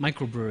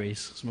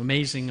microbreweries. Some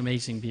amazing,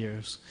 amazing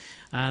beers.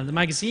 And the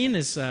magazine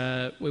is,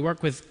 we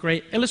work with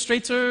great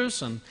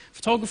illustrators and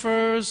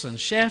photographers and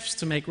chefs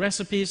to make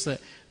recipes that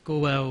go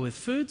well with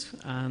food.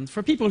 And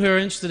for people who are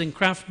interested in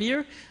craft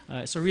beer,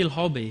 it's a real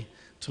hobby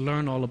to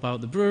learn all about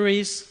the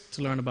breweries,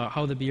 to learn about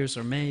how the beers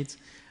are made,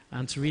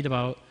 and to read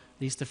about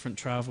these different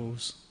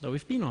travels that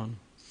we've been on.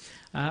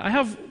 I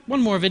have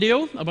one more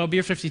video about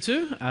Beer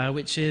 52,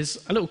 which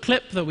is a little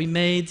clip that we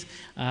made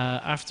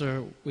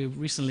after we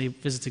recently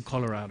visited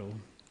Colorado.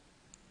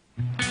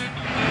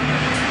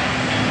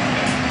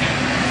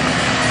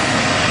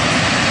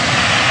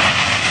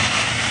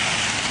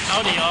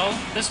 Howdy y'all.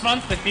 This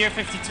month with Beer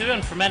 52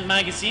 and Ferment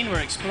Magazine, we're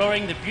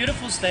exploring the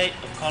beautiful state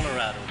of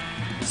Colorado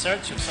in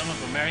search of some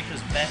of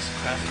America's best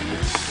craft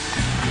beers.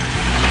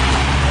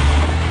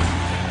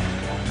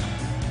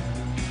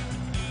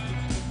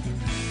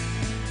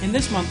 In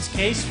this month's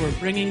case, we're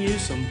bringing you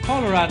some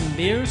Coloradan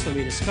beers that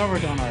we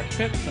discovered on our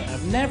trip that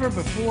have never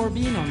before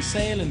been on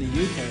sale in the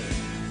UK.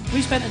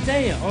 We spent a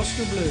day at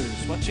Oscar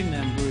Blues watching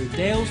them brew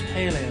Dale's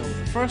Pale Ale,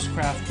 the first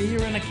craft beer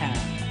in a can.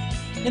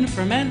 In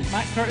Ferment,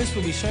 Matt Curtis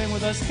will be sharing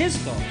with us his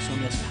thoughts on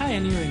this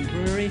pioneering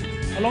brewery,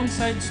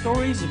 alongside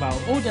stories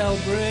about Odell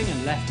Brewing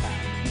and Left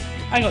Hand.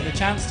 I got the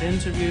chance to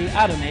interview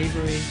Adam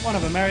Avery, one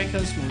of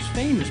America's most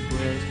famous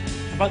brewers,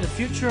 about the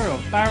future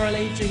of barrel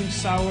aging,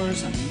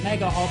 sours, and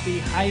mega hoppy,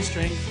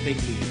 high-strength big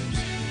beers.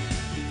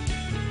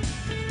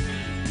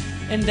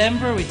 In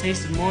Denver, we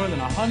tasted more than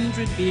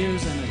 100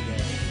 beers in a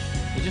day.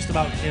 We just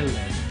about killed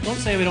it. Don't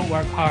say we don't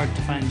work hard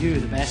to find you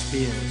the best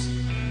beers.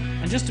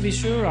 And just to be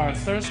sure our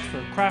thirst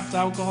for craft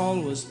alcohol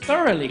was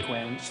thoroughly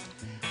quenched,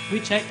 we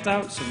checked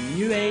out some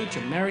new age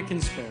American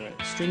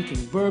spirits,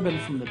 drinking bourbon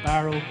from the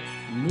barrel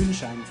and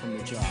moonshine from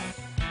the jar,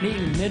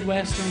 meeting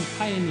Midwestern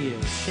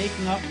pioneers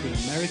shaking up the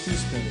American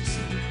spirit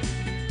scene.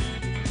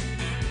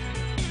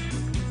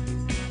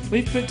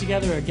 We've put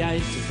together a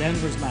guide to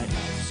Denver's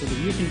nightlife so that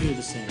you can do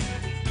the same,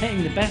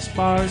 hitting the best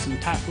bars and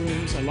tap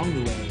rooms along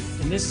the way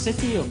in this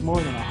city of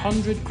more than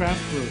 100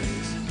 craft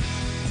breweries.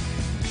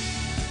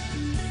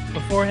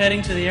 Before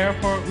heading to the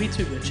airport, we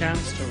took the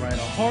chance to ride a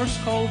horse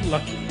called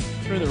Lucky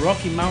through the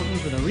Rocky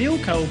Mountains with a real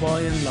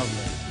cowboy in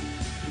Loveland.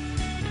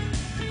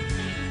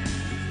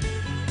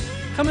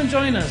 Come and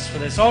join us for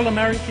this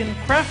all-American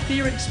craft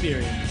beer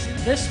experience in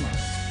this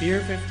month's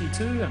Beer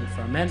 52 and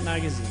Ferment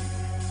Magazine.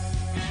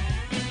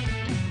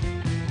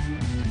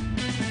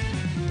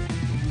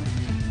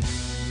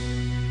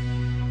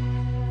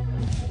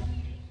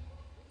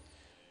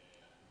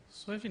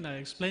 So I think that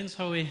explains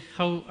how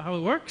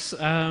it works.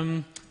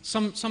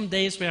 Some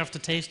days we have to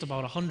taste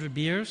about 100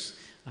 beers,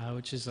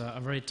 which is a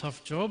very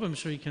tough job. I'm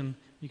sure you can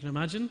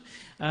imagine.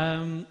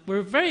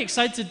 We're very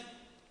excited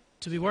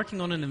to be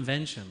working on an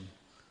invention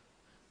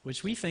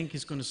which we think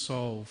is going to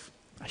solve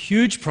a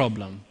huge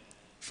problem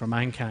for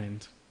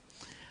mankind.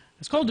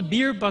 It's called the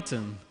beer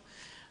button,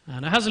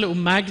 and it has a little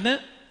magnet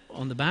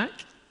on the back.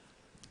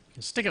 You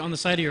can stick it on the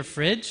side of your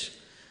fridge,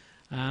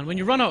 and when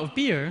you run out of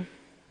beer,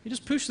 you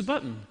just push the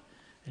button.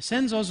 It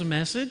sends us a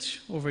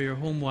message over your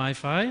home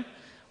Wi-Fi.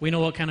 We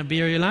know what kind of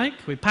beer you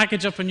like. We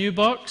package up a new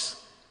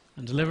box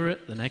and deliver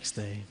it the next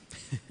day.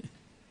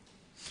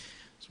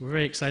 So we're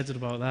very excited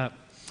about that.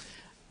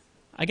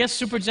 I guess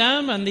Super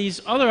Jam and these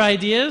other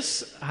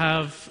ideas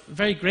have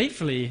very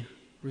gratefully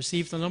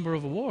received a number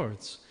of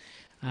awards.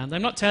 And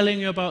I'm not telling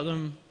you about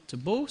them to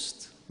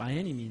boast by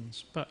any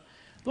means, but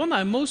the one that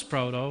I'm most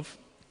proud of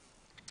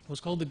was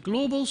called the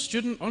Global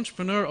Student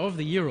Entrepreneur of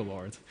the Year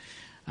Award.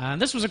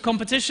 And this was a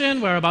competition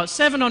where about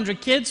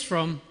 700 kids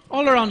from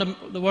all around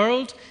the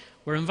world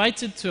were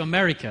invited to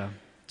America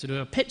to do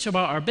a pitch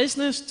about our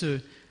business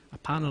to a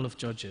panel of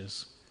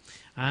judges.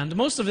 And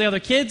most of the other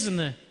kids in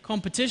the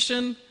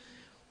competition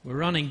were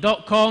running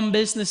 .com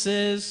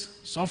businesses,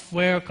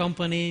 software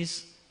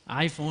companies,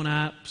 iPhone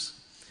apps,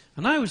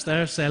 and I was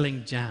there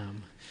selling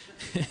jam.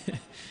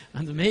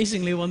 And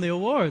amazingly won the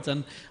award.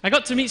 And I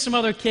got to meet some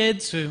other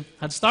kids who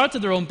had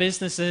started their own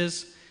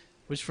businesses,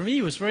 which for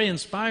me was very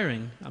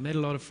inspiring. I made a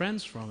lot of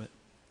friends from it.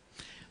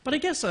 But I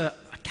guess a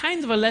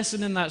kind of a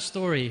lesson in that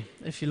story,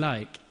 if you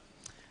like,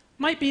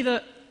 might be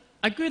that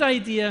a good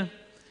idea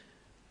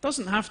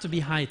doesn't have to be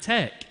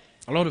high-tech.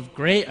 A lot of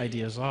great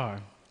ideas are.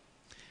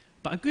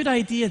 But a good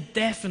idea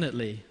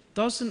definitely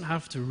doesn't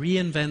have to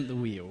reinvent the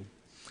wheel.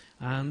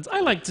 And I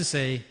like to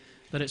say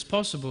that it's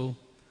possible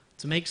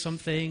to make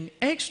something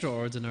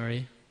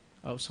extraordinary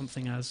out of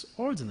something as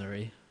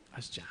ordinary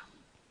as jam.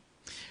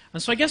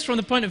 And so I guess from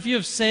the point of view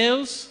of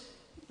sales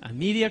and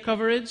media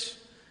coverage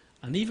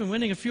and even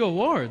winning a few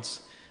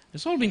awards,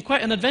 it's all been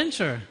quite an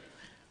adventure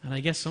and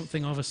I guess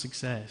something of a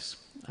success.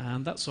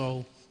 And that's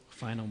all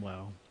fine and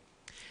well.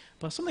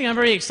 But something I'm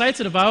very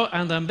excited about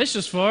and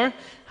ambitious for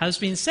has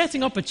been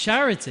setting up a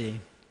charity.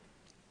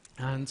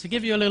 And to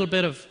give you a little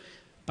bit of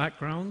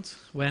background,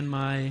 when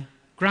my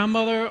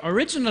grandmother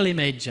originally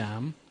made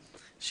jam,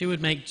 she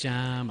would make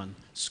jam and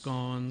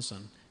scones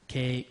and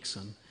cakes,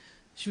 and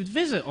she would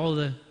visit all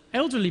the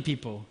elderly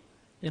people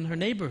in her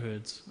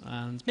neighborhoods.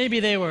 And maybe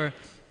they were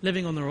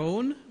living on their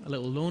own, a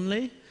little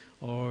lonely,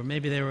 or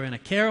maybe they were in a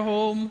care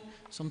home,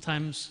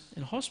 sometimes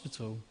in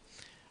hospital.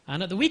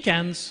 And at the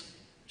weekends,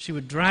 she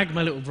would drag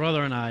my little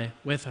brother and I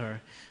with her.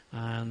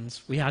 And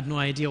we had no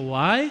idea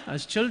why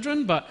as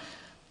children, but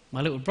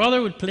my little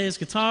brother would play his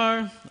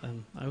guitar,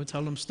 and I would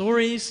tell him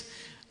stories.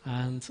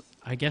 And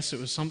I guess it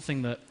was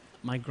something that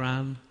my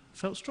gran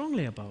felt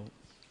strongly about.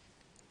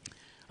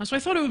 And so I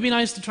thought it would be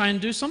nice to try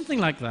and do something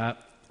like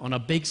that on a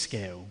big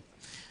scale.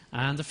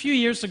 And a few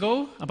years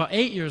ago, about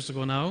 8 years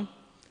ago now,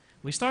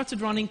 we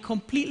started running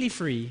completely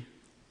free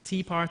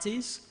tea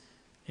parties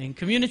in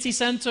community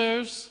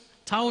centres,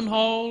 town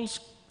halls,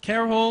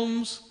 care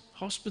homes,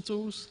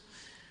 hospitals.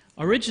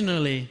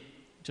 Originally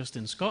just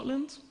in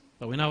Scotland,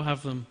 but we now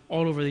have them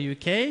all over the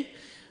UK.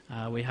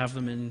 We have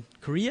them in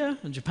Korea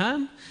and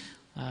Japan.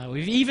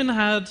 We've even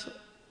had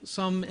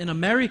some in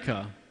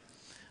America,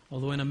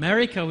 although in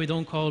America we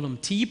don't call them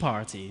tea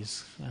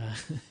parties.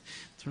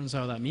 Turns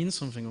out that means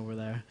something over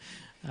there.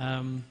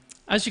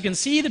 As you can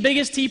see, the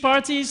biggest tea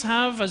parties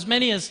have as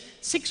many as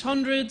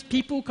 600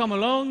 people come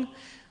along.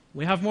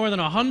 We have more than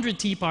 100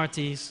 tea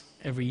parties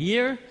every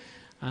year,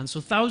 and so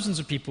thousands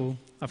of people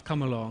have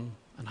come along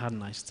and had a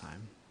nice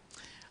time.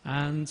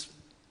 And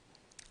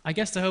I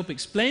guess to help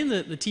explain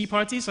the tea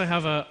parties, I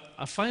have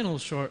a final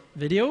short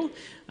video,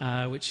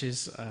 which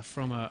is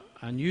from a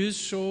news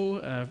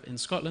show in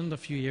Scotland a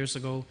few years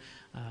ago,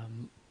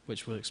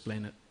 which will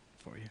explain it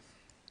for you.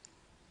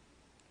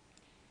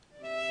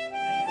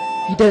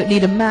 You don't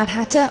need a Mad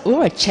Hatter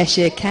or a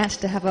Cheshire Cat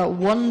to have a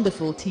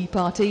wonderful tea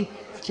party,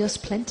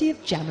 just plenty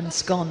of jam and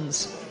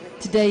scones.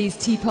 Today's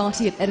tea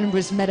party at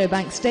Edinburgh's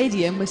Meadowbank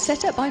Stadium was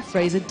set up by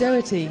Fraser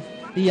Doherty,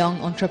 the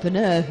young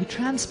entrepreneur who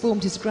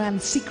transformed his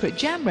grand secret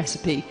jam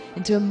recipe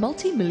into a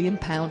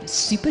multi-million-pound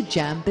super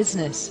jam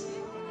business.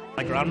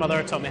 My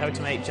grandmother taught me how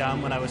to make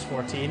jam when I was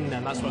 14,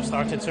 and that's what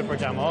started Super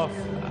Jam off.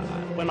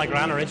 When my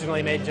gran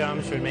originally made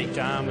jam, she would make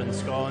jam and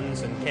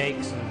scones and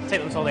cakes and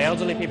take them to all the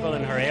elderly people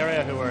in her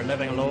area who were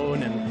living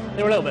alone, and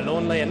they were a little bit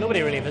lonely and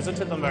nobody really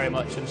visited them very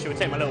much, and she would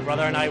take my little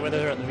brother and I with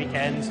her at the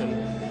weekends. And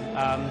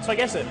so I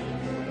guess that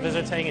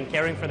visiting and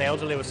caring for the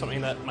elderly was something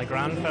that my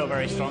gran felt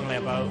very strongly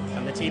about,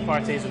 and the tea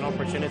party is an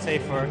opportunity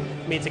for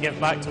me to give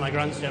back to my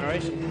gran's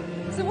generation.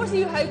 So what are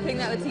you hoping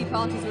that the tea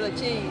parties will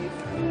achieve?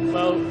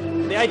 Well,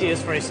 the idea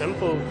is very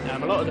simple. A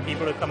lot of the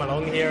people who come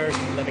along here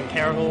live in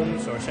care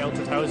homes or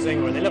sheltered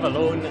housing, or they live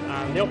alone,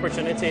 and the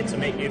opportunity to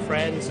make new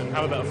friends and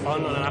have a bit of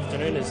fun on an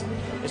afternoon is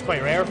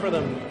quite rare for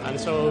them. And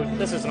so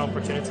this is an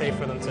opportunity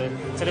for them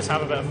to just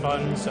have a bit of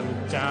fun, some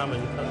jam,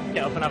 and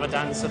get up and have a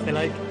dance if they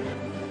like.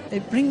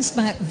 It brings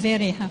back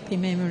very happy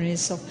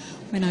memories of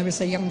when I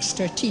was a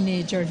youngster,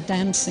 teenager,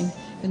 dancing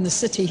in the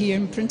city here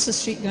in Princess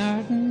Street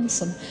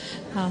Gardens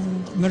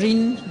and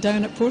Marine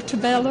down at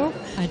Portobello.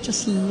 I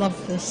just love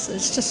this.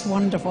 It's just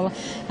wonderful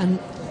and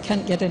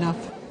can't get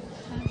enough.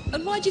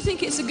 And why do you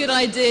think it's a good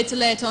idea to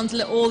let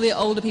all the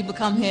older people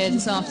come here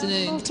this A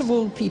afternoon? lot of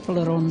old people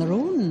are on their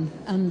own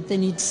and they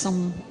need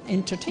some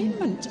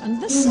entertainment,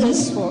 and this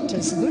is what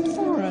is good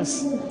for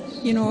us.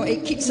 You know,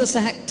 it keeps us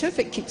active,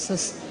 it keeps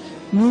us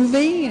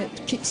moving,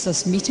 it keeps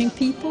us meeting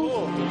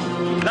people.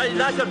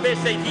 That's the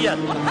best idea.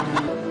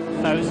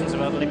 Thousands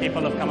of elderly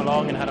people have come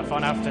along and had a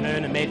fun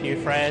afternoon and made new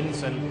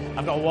friends, and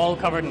I've got a wall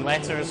covered in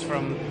letters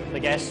from the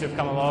guests who've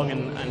come along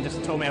and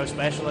just told me how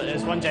special it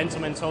is. One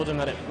gentleman told him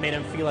that it made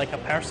him feel like a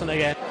person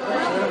again.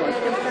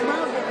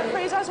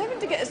 Fraser, I was hoping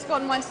to get a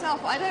scone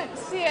myself, but I don't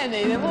see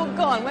any. They've all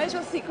gone. Where's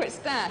your secret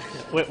stash?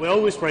 We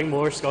always bring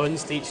more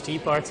scones to each tea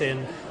party,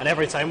 and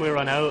every time we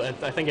run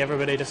out, I think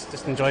everybody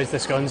just enjoys the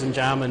scones and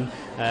jam,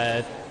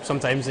 and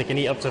sometimes they can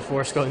eat up to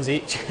 4 scones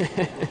each.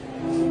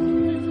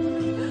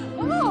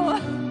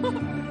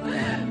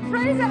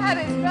 Fraser had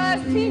its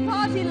first tea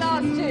party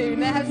last June.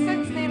 There have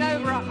since been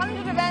over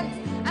 100 events,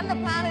 and the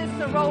plan is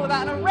to roll them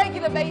out on a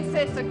regular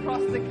basis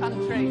across the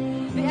country.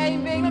 The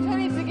aim being not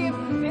only to give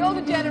the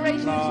older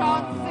generation a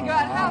chance to go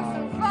out and have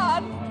some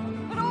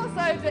fun, but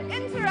also to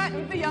interact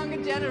with the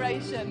younger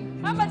generation.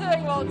 How am I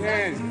doing, Walter?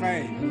 Yes,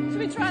 fine. Should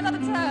we try another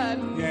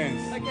turn?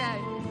 Yes. Okay.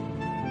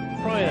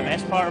 Probably the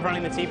best part of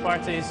running the tea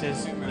parties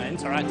is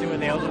interacting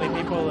with the elderly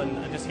people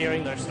and just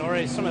hearing their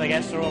stories. Some of the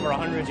guests are over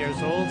 100 years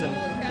old,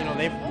 and you know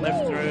they've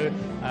lived through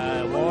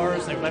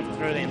wars, they've lived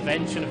through the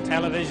invention of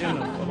television,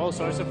 of all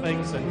sorts of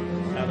things, and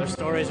their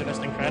stories are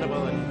just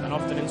incredible and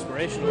often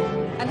inspirational.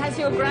 And has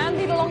your gran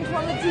been along to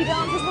run the tea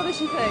dances? What does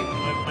she think?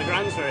 My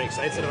gran's very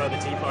excited about the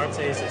tea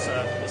parties.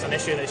 It's an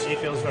issue that she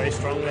feels very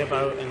strongly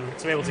about, and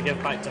to be able to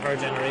give back to her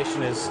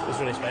generation is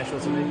really special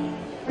to me.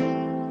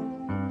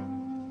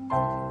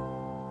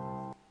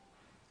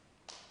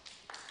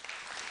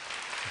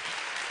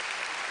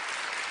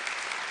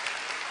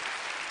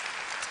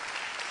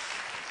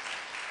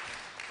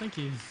 Thank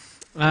you.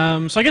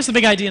 So I guess the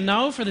big idea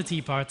now for the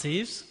tea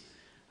parties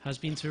has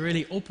been to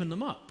really open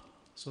them up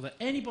so that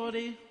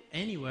anybody,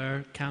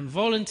 anywhere, can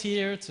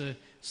volunteer to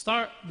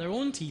start their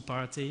own tea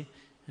party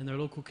in their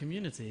local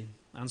community.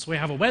 And so we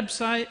have a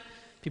website,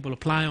 people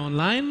apply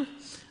online,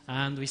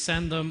 and we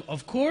send them,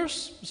 of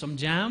course, some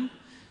jam,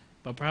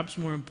 but perhaps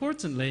more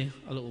importantly,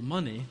 a little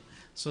money,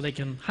 so they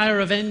can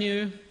hire a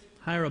venue,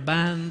 hire a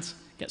band,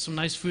 get some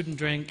nice food and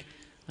drink,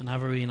 and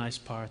have a really nice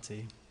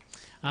party.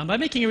 By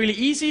making it really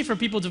easy for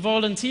people to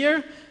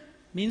volunteer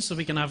means that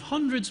we can have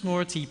hundreds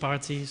more tea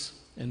parties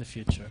in the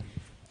future.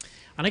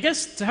 And I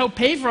guess to help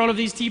pay for all of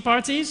these tea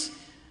parties,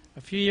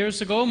 a few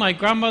years ago my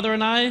grandmother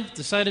and I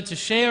decided to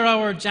share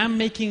our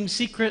jam-making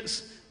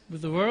secrets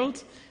with the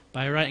world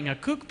by writing a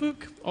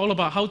cookbook all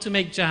about how to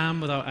make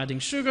jam without adding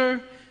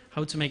sugar,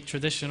 how to make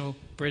traditional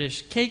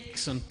British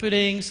cakes and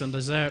puddings and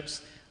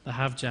desserts that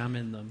have jam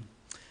in them.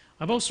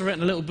 I've also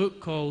written a little book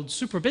called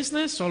Super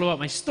Business, all about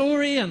my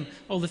story and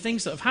all the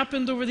things that have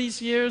happened over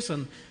these years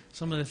and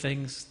some of the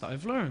things that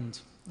I've learned.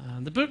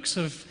 And the books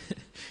have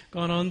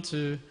gone on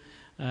to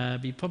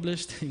be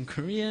published in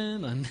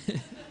Korean and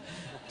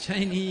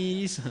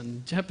Chinese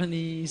and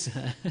Japanese.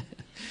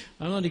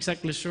 I'm not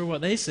exactly sure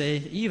what they say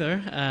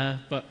either,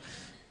 but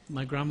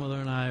my grandmother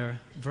and I are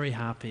very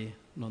happy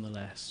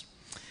nonetheless.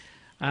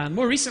 And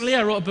more recently,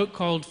 I wrote a book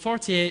called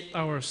 48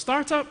 Hour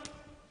Startup,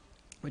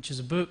 which is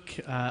a book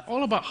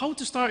all about how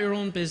to start your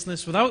own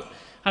business without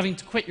having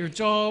to quit your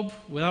job,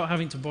 without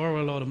having to borrow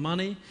a lot of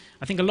money.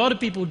 I think a lot of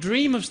people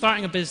dream of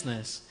starting a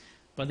business,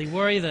 but they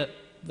worry that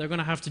they're going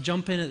to have to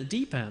jump in at the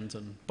deep end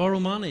and borrow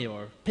money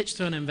or pitch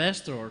to an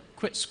investor or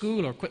quit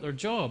school or quit their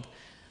job.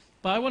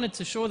 But I wanted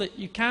to show that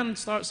you can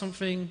start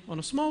something on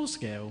a small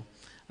scale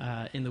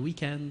in the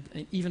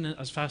weekend, even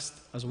as fast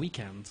as a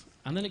weekend,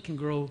 and then it can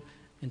grow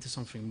into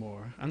something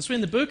more. And so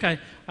in the book, I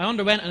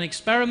underwent an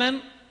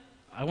experiment.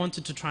 I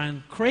wanted to try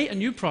and create a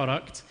new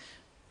product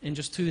in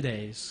just 2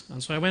 days.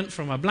 And so I went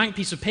from a blank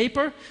piece of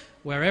paper,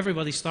 where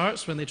everybody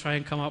starts when they try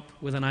and come up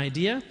with an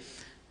idea,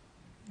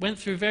 went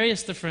through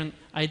various different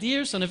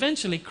ideas, and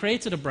eventually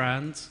created a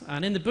brand.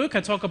 And in the book,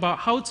 I talk about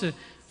how to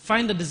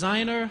find a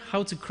designer,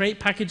 how to create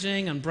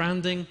packaging and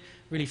branding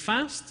really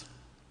fast.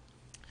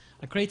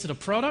 I created a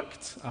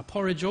product, a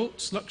porridge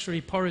oats,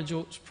 luxury porridge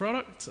oats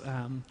product,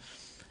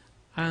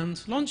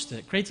 and launched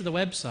it, created a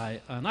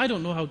website. And I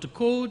don't know how to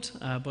code,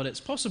 but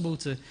it's possible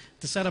to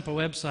set up a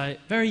website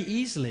very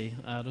easily.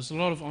 There's a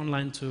lot of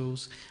online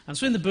tools. And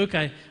so in the book,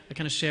 I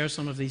kind of share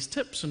some of these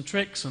tips and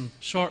tricks and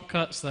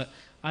shortcuts that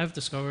I've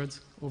discovered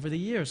over the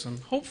years. And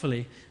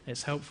hopefully,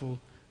 it's helpful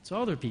to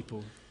other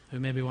people who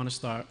maybe want to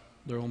start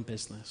their own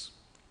business.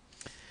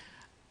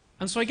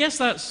 And so I guess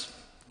that's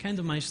kind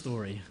of my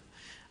story.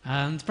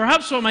 And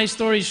perhaps what my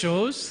story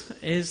shows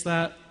is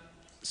that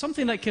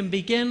something that can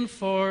begin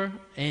for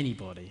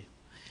anybody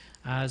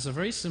as a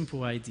very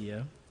simple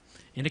idea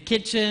in a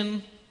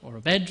kitchen or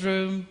a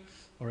bedroom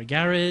or a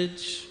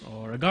garage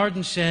or a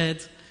garden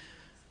shed,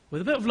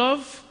 with a bit of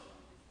love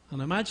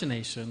and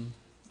imagination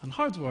and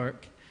hard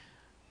work,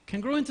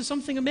 can grow into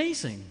something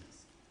amazing,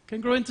 can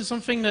grow into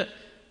something that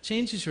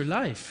changes your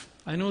life.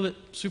 I know that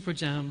Super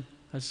Jam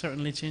has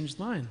certainly changed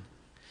mine.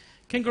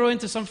 Can grow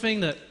into something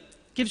that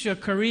gives you a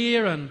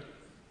career and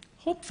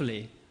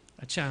hopefully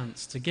a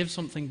chance to give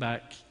something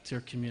back to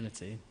your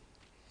community.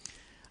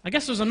 I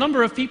guess there's a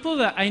number of people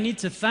that I need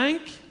to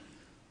thank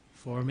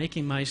for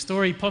making my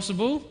story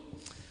possible.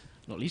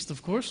 Not least,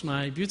 of course,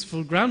 my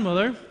beautiful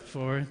grandmother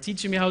for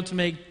teaching me how to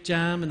make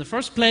jam in the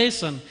first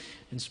place and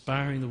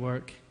inspiring the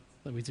work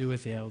that we do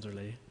with the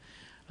elderly.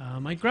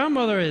 My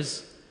grandmother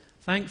is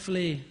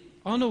thankfully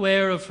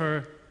unaware of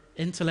her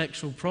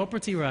intellectual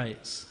property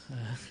rights.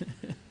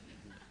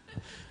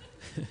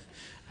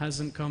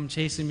 Hasn't come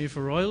chasing me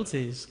for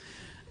royalties.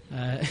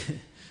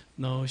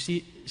 No,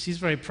 she's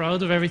very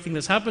proud of everything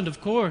that's happened, of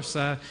course.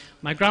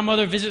 My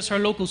grandmother visits her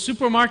local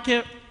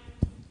supermarket,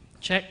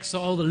 checks that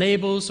all the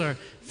labels are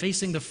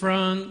facing the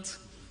front,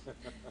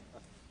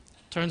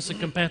 turns the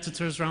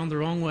competitors around the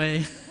wrong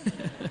way.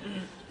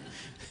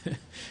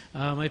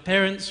 My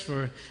parents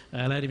for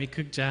letting me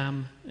cook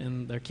jam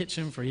in their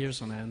kitchen for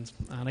years on end.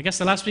 And I guess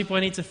the last people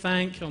I need to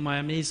thank on my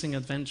amazing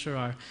adventure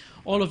are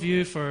all of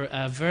you for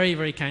very,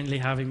 very kindly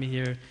having me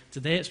here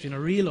today. It's been a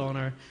real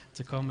honor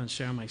to come and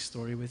share my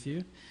story with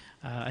you.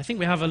 I think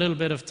we have a little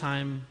bit of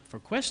time for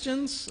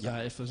questions,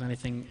 if there's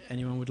anything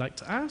anyone would like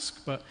to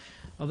ask. But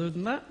other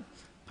than that,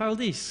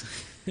 Paldis.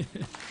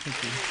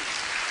 Thank you.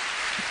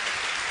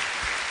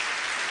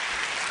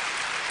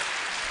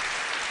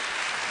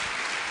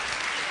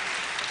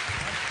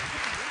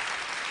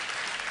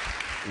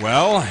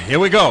 Well, here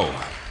we go.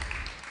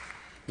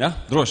 Yeah,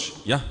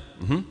 drosh, yeah.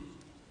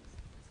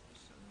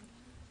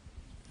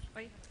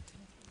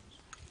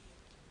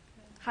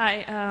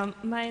 Hi,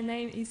 my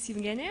name is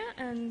Evgenia,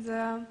 and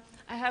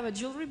I have a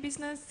jewelry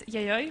business,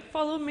 Yayoi.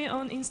 Follow me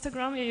on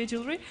Instagram, Yayoi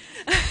Jewelry.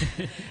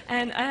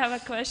 And I have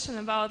a question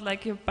about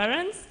like your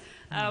parents.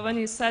 When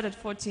you said at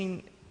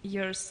 14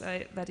 years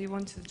that you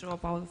wanted to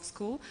drop out of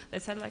school, they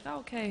said like, oh,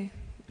 okay,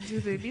 do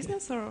the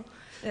business, or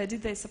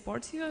did they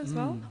support you as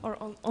well, or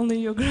only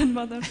your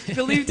grandmother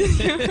believed in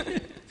you?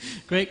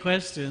 Great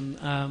question.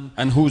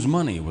 And whose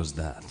money was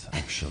that,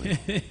 actually?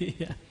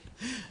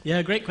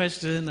 Yeah, great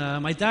question.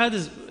 My dad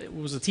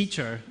was a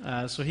teacher,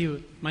 so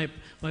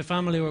my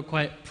family were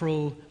quite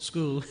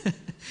pro-school.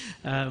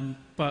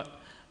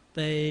 But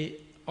they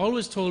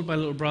always told my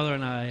little brother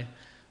and I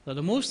that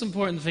the most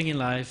important thing in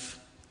life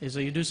is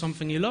that you do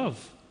something you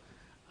love.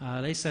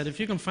 They said, if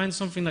you can find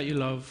something that you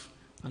love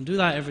and do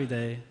that every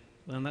day,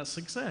 then that's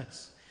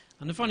success.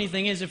 And the funny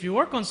thing is, if you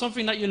work on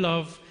something that you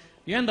love,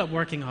 you end up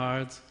working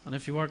hard, and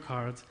if you work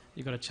hard,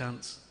 you've got a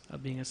chance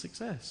at being a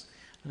success.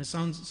 And it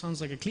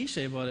sounds like a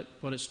cliche, but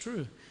it's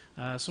true.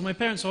 So my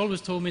parents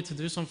always told me to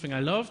do something I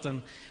loved,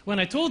 and when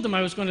I told them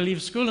I was going to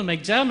leave school and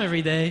make jam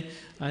every day,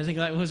 I think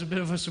that was a bit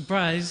of a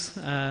surprise,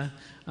 and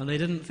they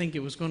didn't think it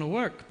was going to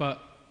work, but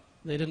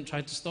they didn't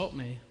try to stop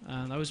me.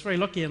 And I was very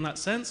lucky in that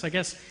sense. I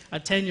guess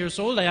at 10 years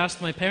old, I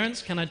asked my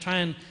parents, can I try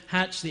and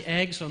hatch the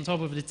eggs on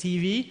top of the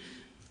TV?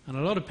 And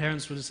a lot of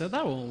parents would have said,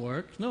 that won't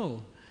work,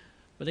 no.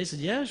 But they said,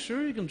 yeah,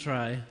 sure, you can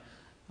try.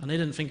 And they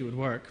didn't think it would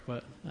work,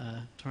 but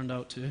turned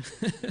out to.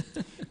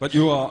 But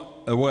you are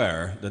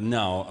aware that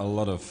now a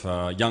lot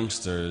of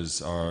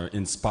youngsters are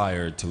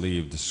inspired to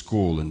leave the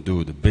school and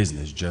do the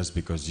business just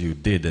because you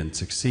did and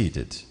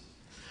succeeded.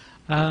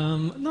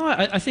 No,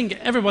 I think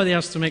everybody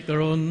has to make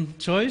their own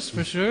choice,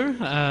 for sure.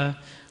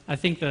 I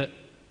think that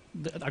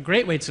a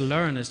great way to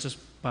learn is just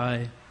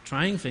by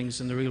trying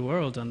things in the real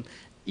world. And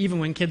even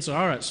when kids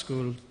are at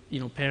school,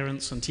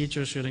 parents and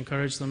teachers should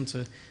encourage them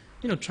to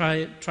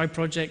try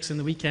projects in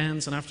the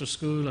weekends and after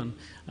school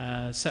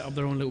and set up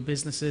their own little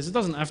businesses. It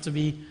doesn't have to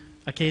be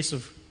a case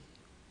of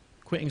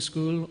quitting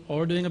school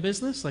or doing a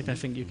business. Like, I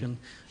think you can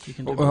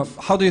do both.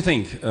 How do you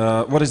think,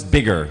 what is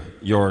bigger,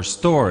 your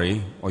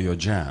story or your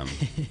jam,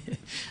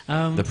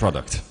 the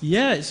product?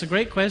 Yeah, it's a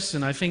great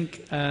question. I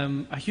think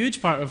a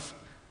huge part of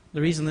the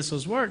reason this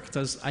has worked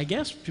is, I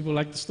guess, people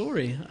like the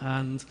story.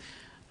 And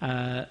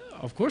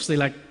of course they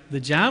like the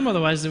jam,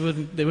 otherwise they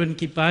wouldn't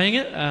keep buying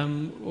it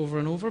over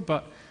and over.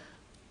 But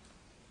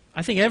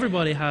I think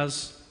everybody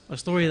has a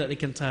story that they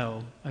can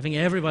tell. I think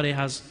everybody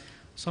has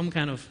some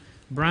kind of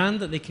brand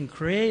that they can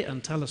create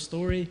and tell a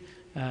story,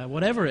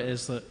 whatever it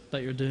is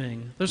that you're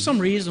doing. There's some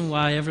reason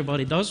why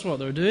everybody does what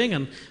they're doing,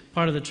 and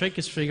part of the trick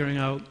is figuring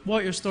out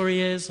what your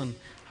story is and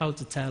how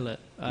to tell it.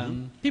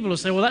 People will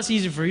say, well, that's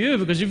easy for you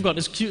because you've got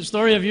this cute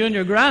story of you and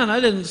your gran. I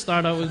didn't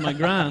start out with my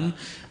gran.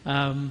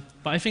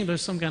 But I think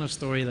there's some kind of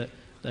story that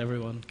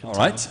everyone can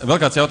tell. Vēl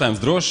kāds jautājums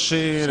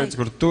droši, redz,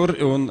 kur tur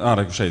un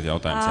šeit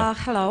jautājums.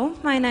 Hello,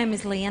 my name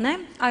is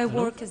LIAA. I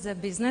work as a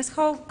business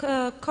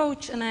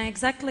coach, and I'm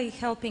exactly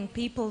helping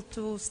people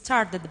to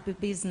start the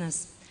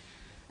business.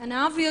 And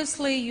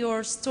obviously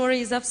your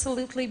story is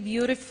absolutely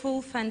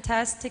beautiful,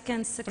 fantastic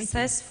and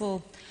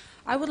successful.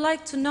 I would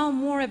like to know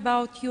more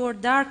about your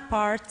dark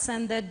parts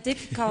and the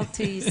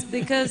difficulties,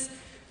 because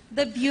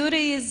the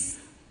beauty is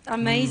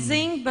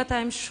amazing, but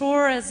I'm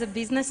sure as a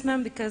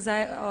businessman, because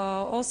I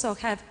also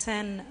have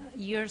 10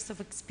 years of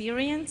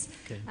experience,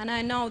 and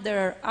I know there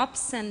are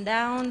ups and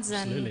downs,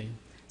 and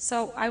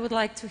so I would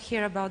like to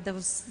hear about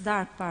those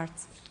dark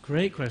parts.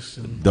 Great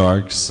question.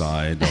 Dark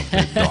side of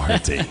the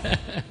darty.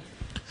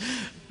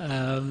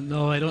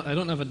 No, I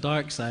don't have a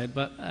dark side,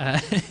 but I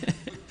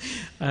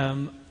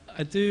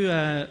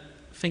do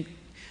think,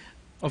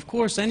 of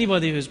course,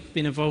 anybody who's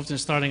been involved in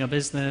starting a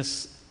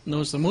business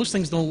knows that most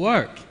things don't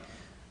work.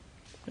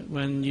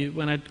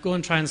 When I go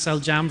and try and sell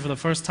jam for the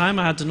first time,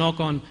 I had to knock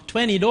on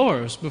 20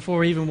 doors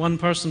before even one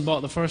person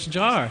bought the first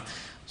jar.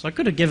 So I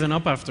could have given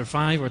up after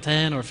 5 or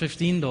 10 or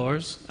 15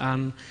 doors,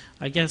 and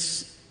I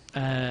guess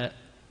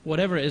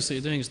whatever it is that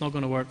you're doing is not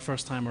going to work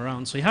first time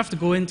around. So you have to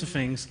go into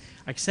things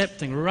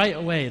accepting right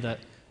away that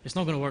it's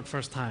not going to work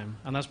first time,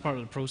 and that's part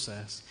of the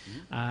process.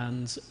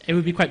 And it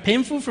would be quite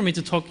painful for me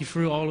to talk you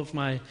through all of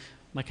my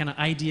kind of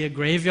idea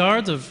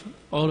graveyard of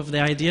all of the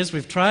ideas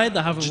we've tried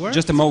that haven't worked.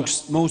 Just the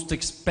most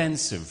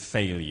expensive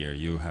failure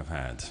you have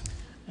had.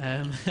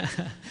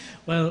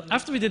 Well,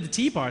 after we did the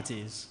tea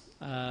parties,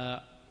 I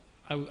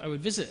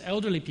would visit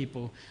elderly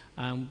people,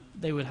 and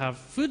they would have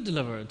food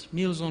delivered,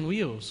 Meals on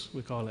Wheels,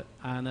 we call it.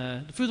 And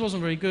the food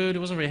wasn't very good, it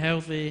wasn't very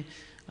healthy,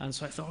 and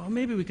so I thought, well,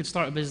 maybe we could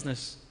start a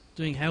business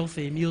doing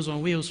healthy Meals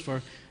on Wheels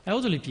for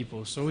elderly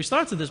people. So we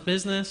started this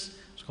business.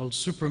 It's called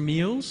Super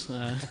Meals.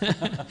 I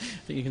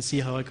think you can see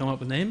how I come up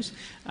with names.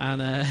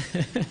 And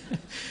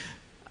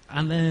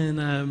and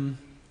then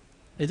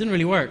it didn't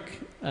really work.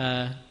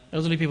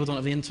 Elderly people don't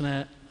have the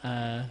internet,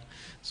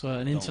 so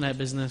an internet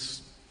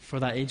business for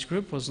that age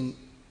group wasn't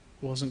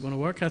going to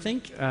work, I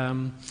think.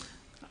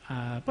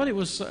 But it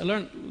was, I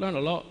learned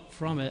a lot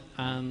from it,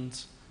 and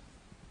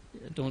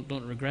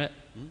don't regret.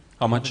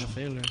 How much? A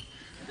failure.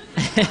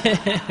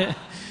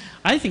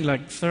 I think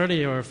like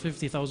 30 or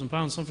 50,000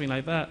 pounds, something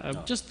like that.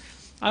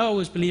 I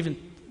always believe in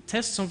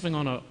test something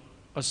on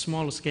as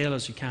small a scale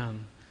as you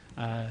can.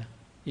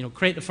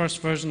 Create the first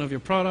version of your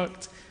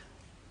product,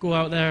 go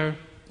out there,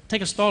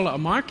 take a stall at a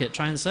market,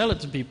 try and sell it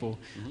to people.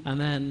 And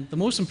then the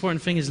most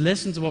important thing is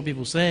listen to what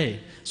people say.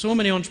 So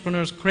many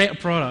entrepreneurs create a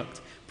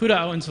product, put it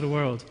out into the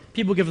world.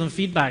 People give them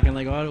feedback and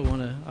they go, I don't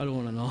want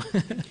to know.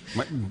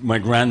 my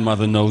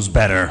grandmother knows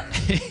better.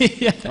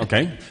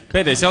 Okay.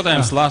 Pēdējais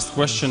jautājums,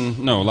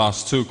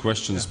 last two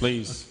questions,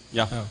 please.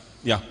 Jā,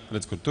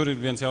 redz, kur tur ir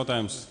viens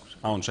jautājums.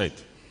 Un šeit.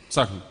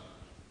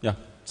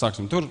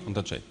 Sāksim tur un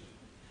tad šeit.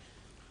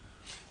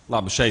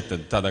 Labi, šeit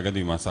tad tādā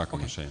gadījumā sākam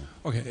šeit.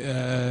 Okay.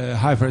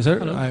 Hi, Fraser.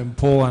 Hello. I'm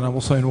Paul, and I'm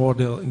also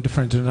involved in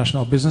different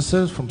international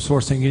businesses, from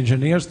sourcing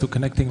engineers to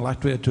connecting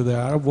Latvia to the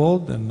Arab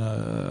world, and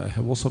I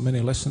have also many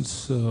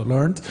lessons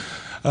learned.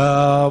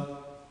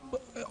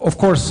 Of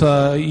course,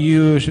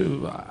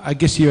 I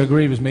guess you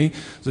agree with me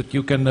that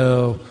you can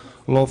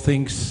love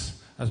things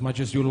as much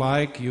as you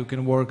like, you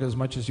can work as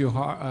much as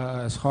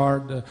as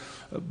hard,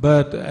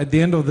 but at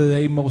the end of the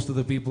day, most of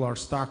the people are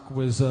stuck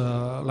with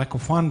lack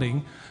of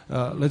funding.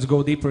 Let's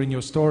go deeper in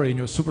your story, in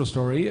your super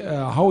story.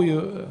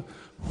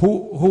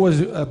 Who was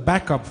a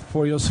backup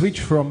for your switch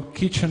from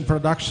kitchen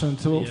production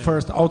to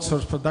first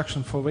outsourced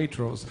production for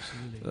Waitrose?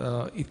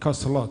 It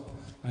costs a lot,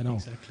 I know.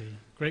 Exactly.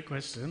 Great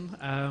question.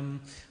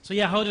 So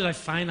yeah, how did I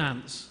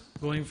finance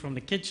going from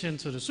the kitchen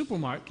to the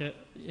supermarket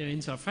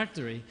into a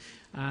factory?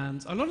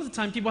 And a lot of the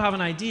time people have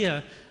an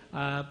idea,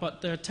 but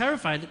they're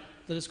terrified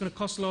that it's going to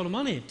cost a lot of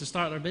money to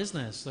start their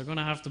business. They're going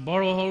to have to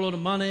borrow a whole lot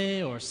of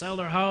money or sell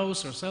their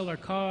house or sell their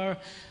car.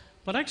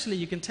 But actually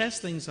you can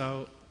test things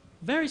out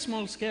very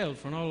small scale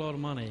for not a lot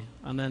of money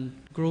and then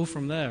grow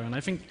from there. And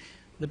I think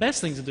the best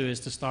thing to do is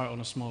to start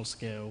on a small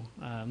scale,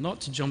 not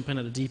to jump in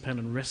at the deep end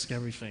and risk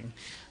everything.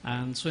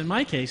 And so in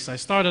my case, I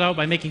started out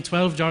by making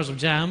 12 jars of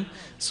jam,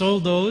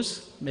 sold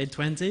those, made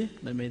 20,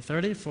 then made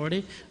 30,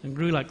 40, and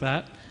grew like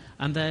that.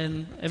 And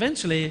then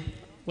eventually,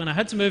 when I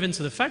had to move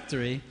into the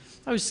factory,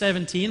 I was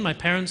 17, my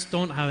parents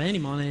don't have any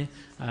money,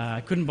 I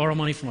couldn't borrow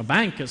money from a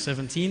bank at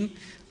 17.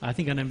 I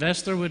think an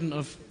investor wouldn't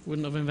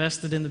have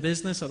invested in the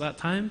business at that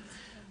time.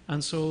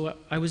 And so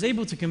I was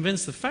able to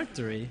convince the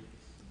factory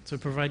to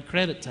provide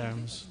credit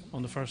terms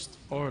on the first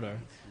order.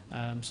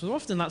 So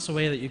often that's a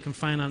way that you can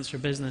finance your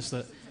business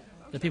that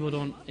people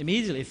don't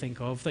immediately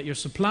think of, that your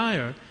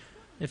supplier,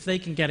 if they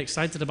can get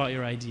excited about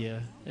your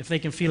idea, if they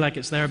can feel like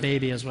it's their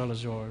baby as well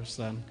as yours,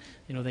 then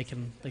they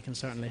can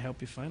certainly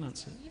help you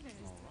finance it.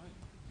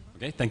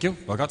 Okay, thank you.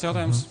 Vēl kāds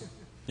jautājums?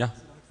 Yeah.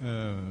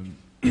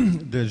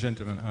 Dear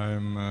gentlemen,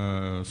 I'm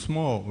a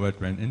small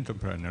veteran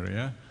entrepreneur,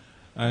 yeah?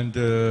 And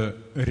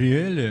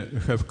really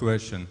have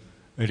question.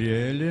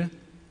 Really,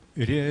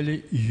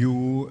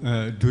 you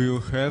do you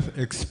have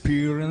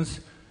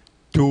experience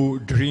to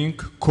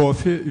drink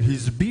coffee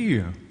with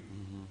beer?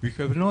 We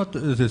have not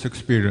this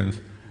experience.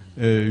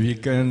 We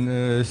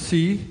can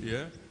see.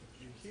 Yeah.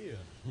 You hear.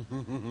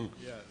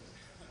 Yeah.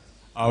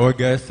 Our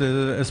guest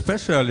is a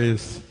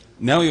specialist.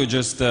 Now you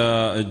just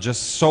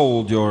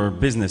sold your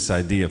business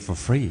idea for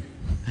free.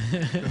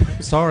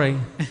 Sorry.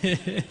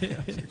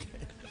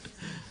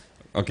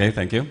 Okay,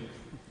 thank you.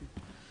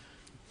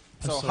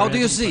 So how do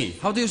you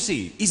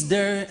see? Is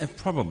there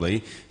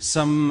probably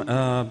some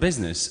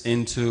business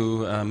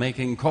into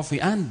making coffee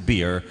and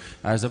beer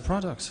as a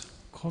product?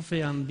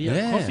 Coffee and beer.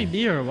 Yeah. Coffee,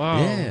 beer, wow.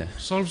 Yeah.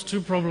 Solves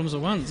two problems at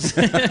once.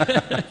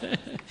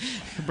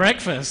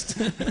 Breakfast.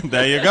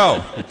 There you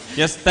go.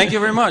 Yes, thank you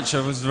very much.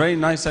 It was a very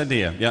nice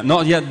idea. Yeah,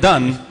 not yet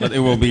done, but it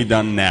will be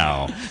done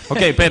now.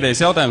 Okay,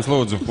 pēdējais jautājums,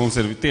 lūdzu. Mums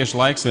ir tieši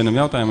laiks vienam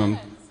jautājumam.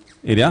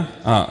 Ir, jā?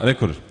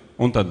 Rekur.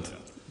 Un tad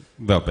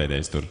vēl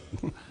pēdējais tur.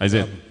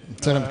 Aiziet.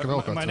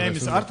 My name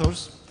is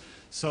Arturs.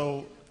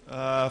 So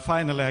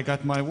finally I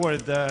got my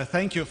word.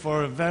 Thank you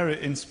for a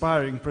very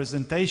inspiring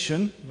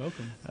presentation.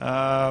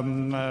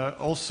 Welcome.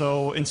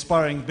 Also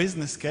inspiring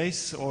business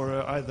case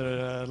or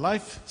either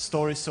life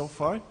story so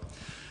far.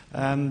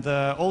 And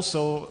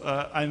also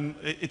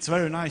it's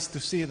very nice to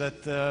see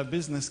that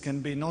business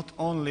can be not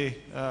only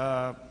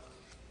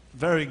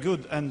very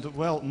good and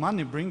well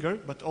money bringer,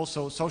 but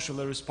also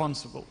socially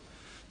responsible.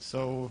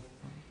 So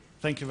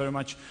thank you very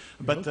much.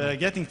 But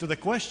getting to the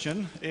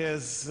question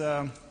is,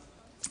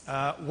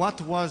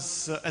 what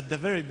was at the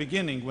very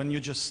beginning when you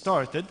just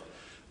started,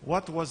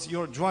 what was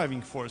your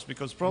driving force?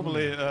 Because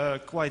probably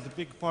quite a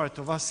big part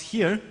of us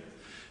here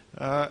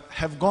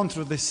have gone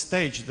through this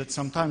stage that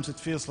sometimes it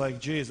feels like,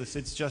 Jesus,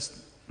 it's just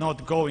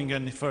not going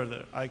any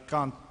further. I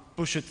can't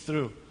push it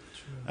through.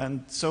 True.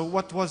 And so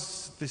what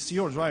was this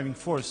your driving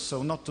force?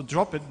 So not to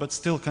drop it, but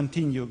still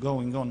continue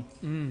going on.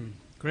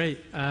 Great.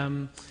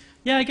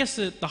 Yeah, I guess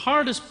the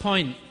hardest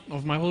point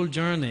of my whole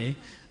journey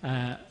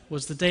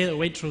was the day that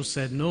Waitrose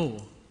said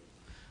no.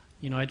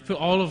 I'd put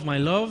all of my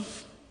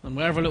love and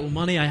whatever little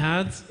money I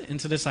had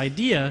into this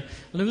idea,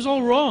 and it was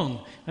all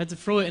wrong. I had to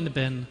throw it in the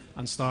bin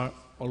and start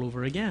all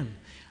over again.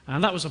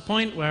 And that was a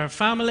point where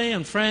family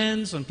and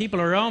friends and people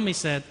around me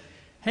said,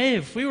 hey,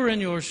 if we were in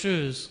your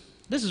shoes,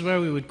 this is where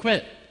we would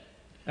quit.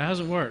 It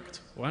hasn't worked.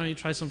 Why don't you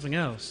try something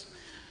else?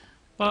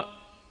 But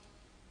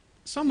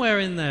somewhere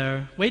in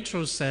there,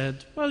 Waitrose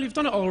said, well, you've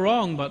done it all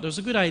wrong, but there's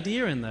a good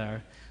idea in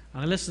there.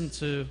 And I listened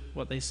to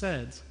what they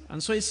said.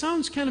 And so it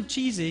sounds kind of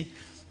cheesy,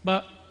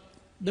 but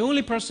the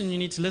only person you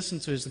need to listen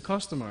to is the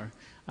customer.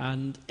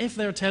 And if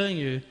they're telling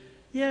you,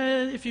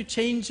 yeah, if you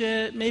change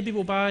it, maybe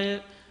we'll buy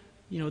it,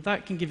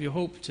 that can give you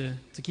hope to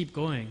keep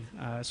going.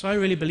 So I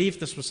really believed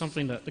this was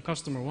something that the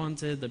customer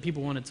wanted, that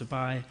people wanted to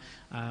buy.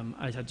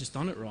 I had just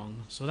done it wrong.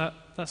 So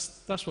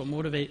that's what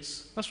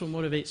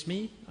motivates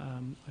me,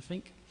 I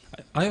think.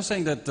 Are you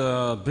saying that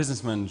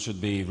businessmen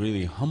should be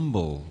really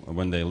humble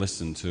when they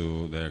listen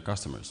to their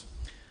customers?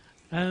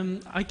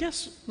 I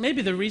guess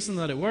maybe the reason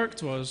that it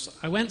worked was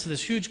I went to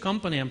this huge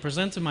company and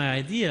presented my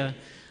idea,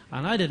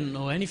 and I didn't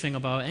know anything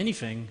about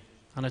anything.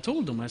 And I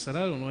told them, I said,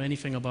 I don't know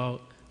anything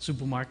about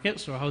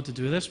supermarkets or how to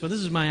do this, but this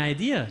is my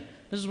idea.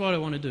 This is what I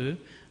want to do.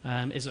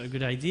 Is it a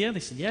good idea? They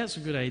said, yeah, it's a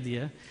good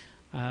idea.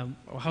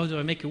 Or how do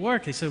I make it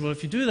work? They said, well,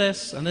 if you do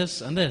this and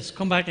this and this,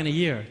 come back in a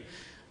year.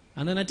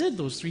 And then I did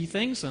those 3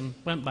 things and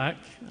went back.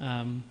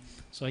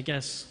 So I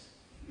guess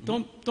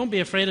don't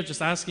be afraid of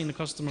just asking the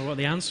customer what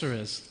the answer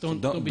is.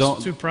 Don't be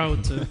too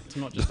proud to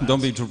not just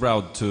Don't be too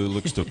proud to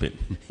look stupid.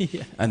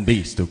 Yeah. And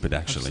be stupid,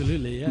 actually.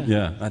 Absolutely, yeah.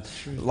 Yeah.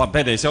 Labi,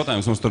 pēdējais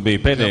jautājums mums tur bija.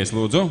 Pēdējais,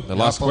 lūdzu. The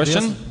last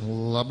question.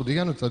 Labu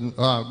dienu.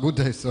 Good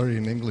day, sorry,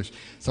 in English.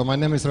 So my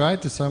name is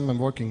Raitis. I'm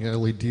working in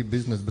LIAA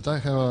Biznesa, but I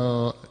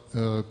have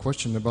a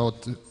question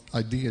about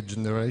idea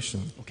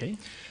generation. Okay.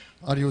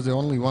 Are you the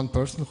only one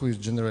person who is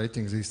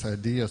generating these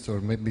ideas, or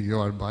maybe you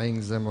are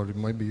buying them, or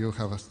maybe you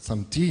have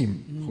some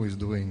team who is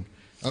doing?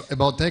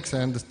 About X, I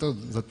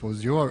understood that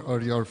was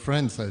your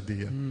friend's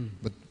idea,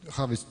 but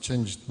how it's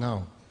changed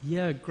now?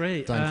 Yeah,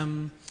 great.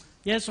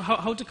 Yeah, so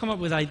how to come up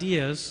with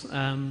ideas.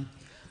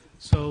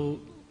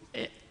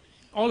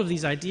 All of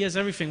these ideas,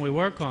 everything we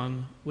work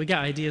on, we get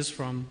ideas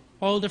from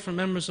all different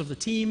members of the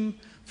team,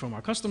 from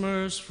our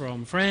customers,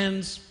 from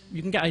friends.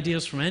 You can get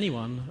ideas from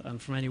anyone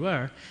and from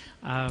anywhere.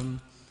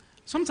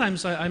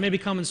 Sometimes I maybe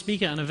come and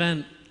speak at an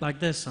event like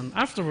this, and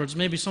afterwards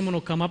maybe someone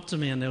will come up to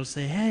me and they'll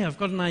say, hey, I've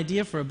got an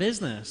idea for a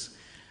business.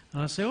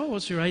 And I'll say, oh,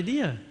 what's your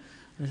idea?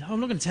 And say, oh, I'm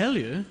not going to tell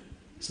you.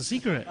 It's a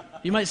secret.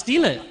 You might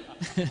steal it.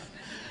 And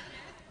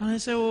I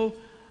say, well,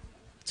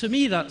 to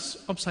me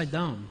that's upside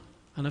down.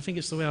 And I think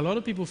it's the way a lot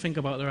of people think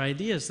about their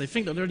ideas. They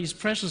think that they're these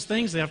precious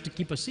things they have to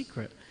keep a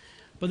secret.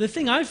 But the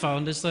thing I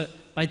found is that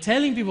by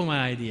telling people my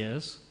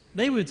ideas,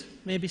 they would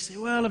maybe say,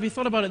 well, have you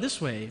thought about it this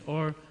way?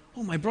 Or,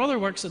 oh, my brother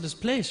works at this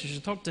place, you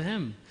should talk to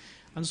him.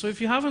 And so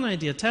if you have an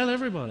idea, tell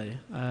everybody.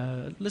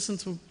 Listen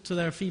to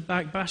their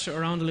feedback, bash it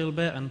around a little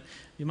bit, and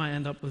you might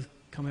end up with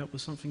coming up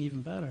with something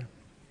even better.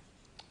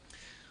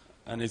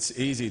 And it's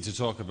easy to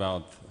talk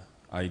about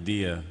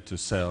idea to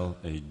sell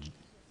a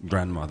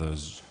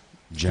grandmother's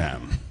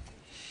jam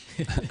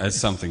as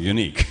something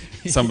unique.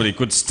 Somebody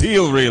could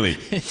steal, really.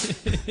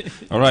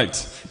 All right.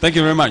 Thank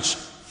you very much.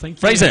 Thank you.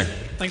 Fraser.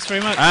 Thanks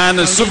very much. And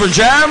a super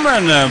jam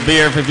and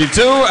beer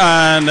 52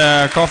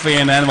 and coffee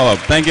in an envelope.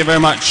 Thank you very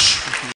much.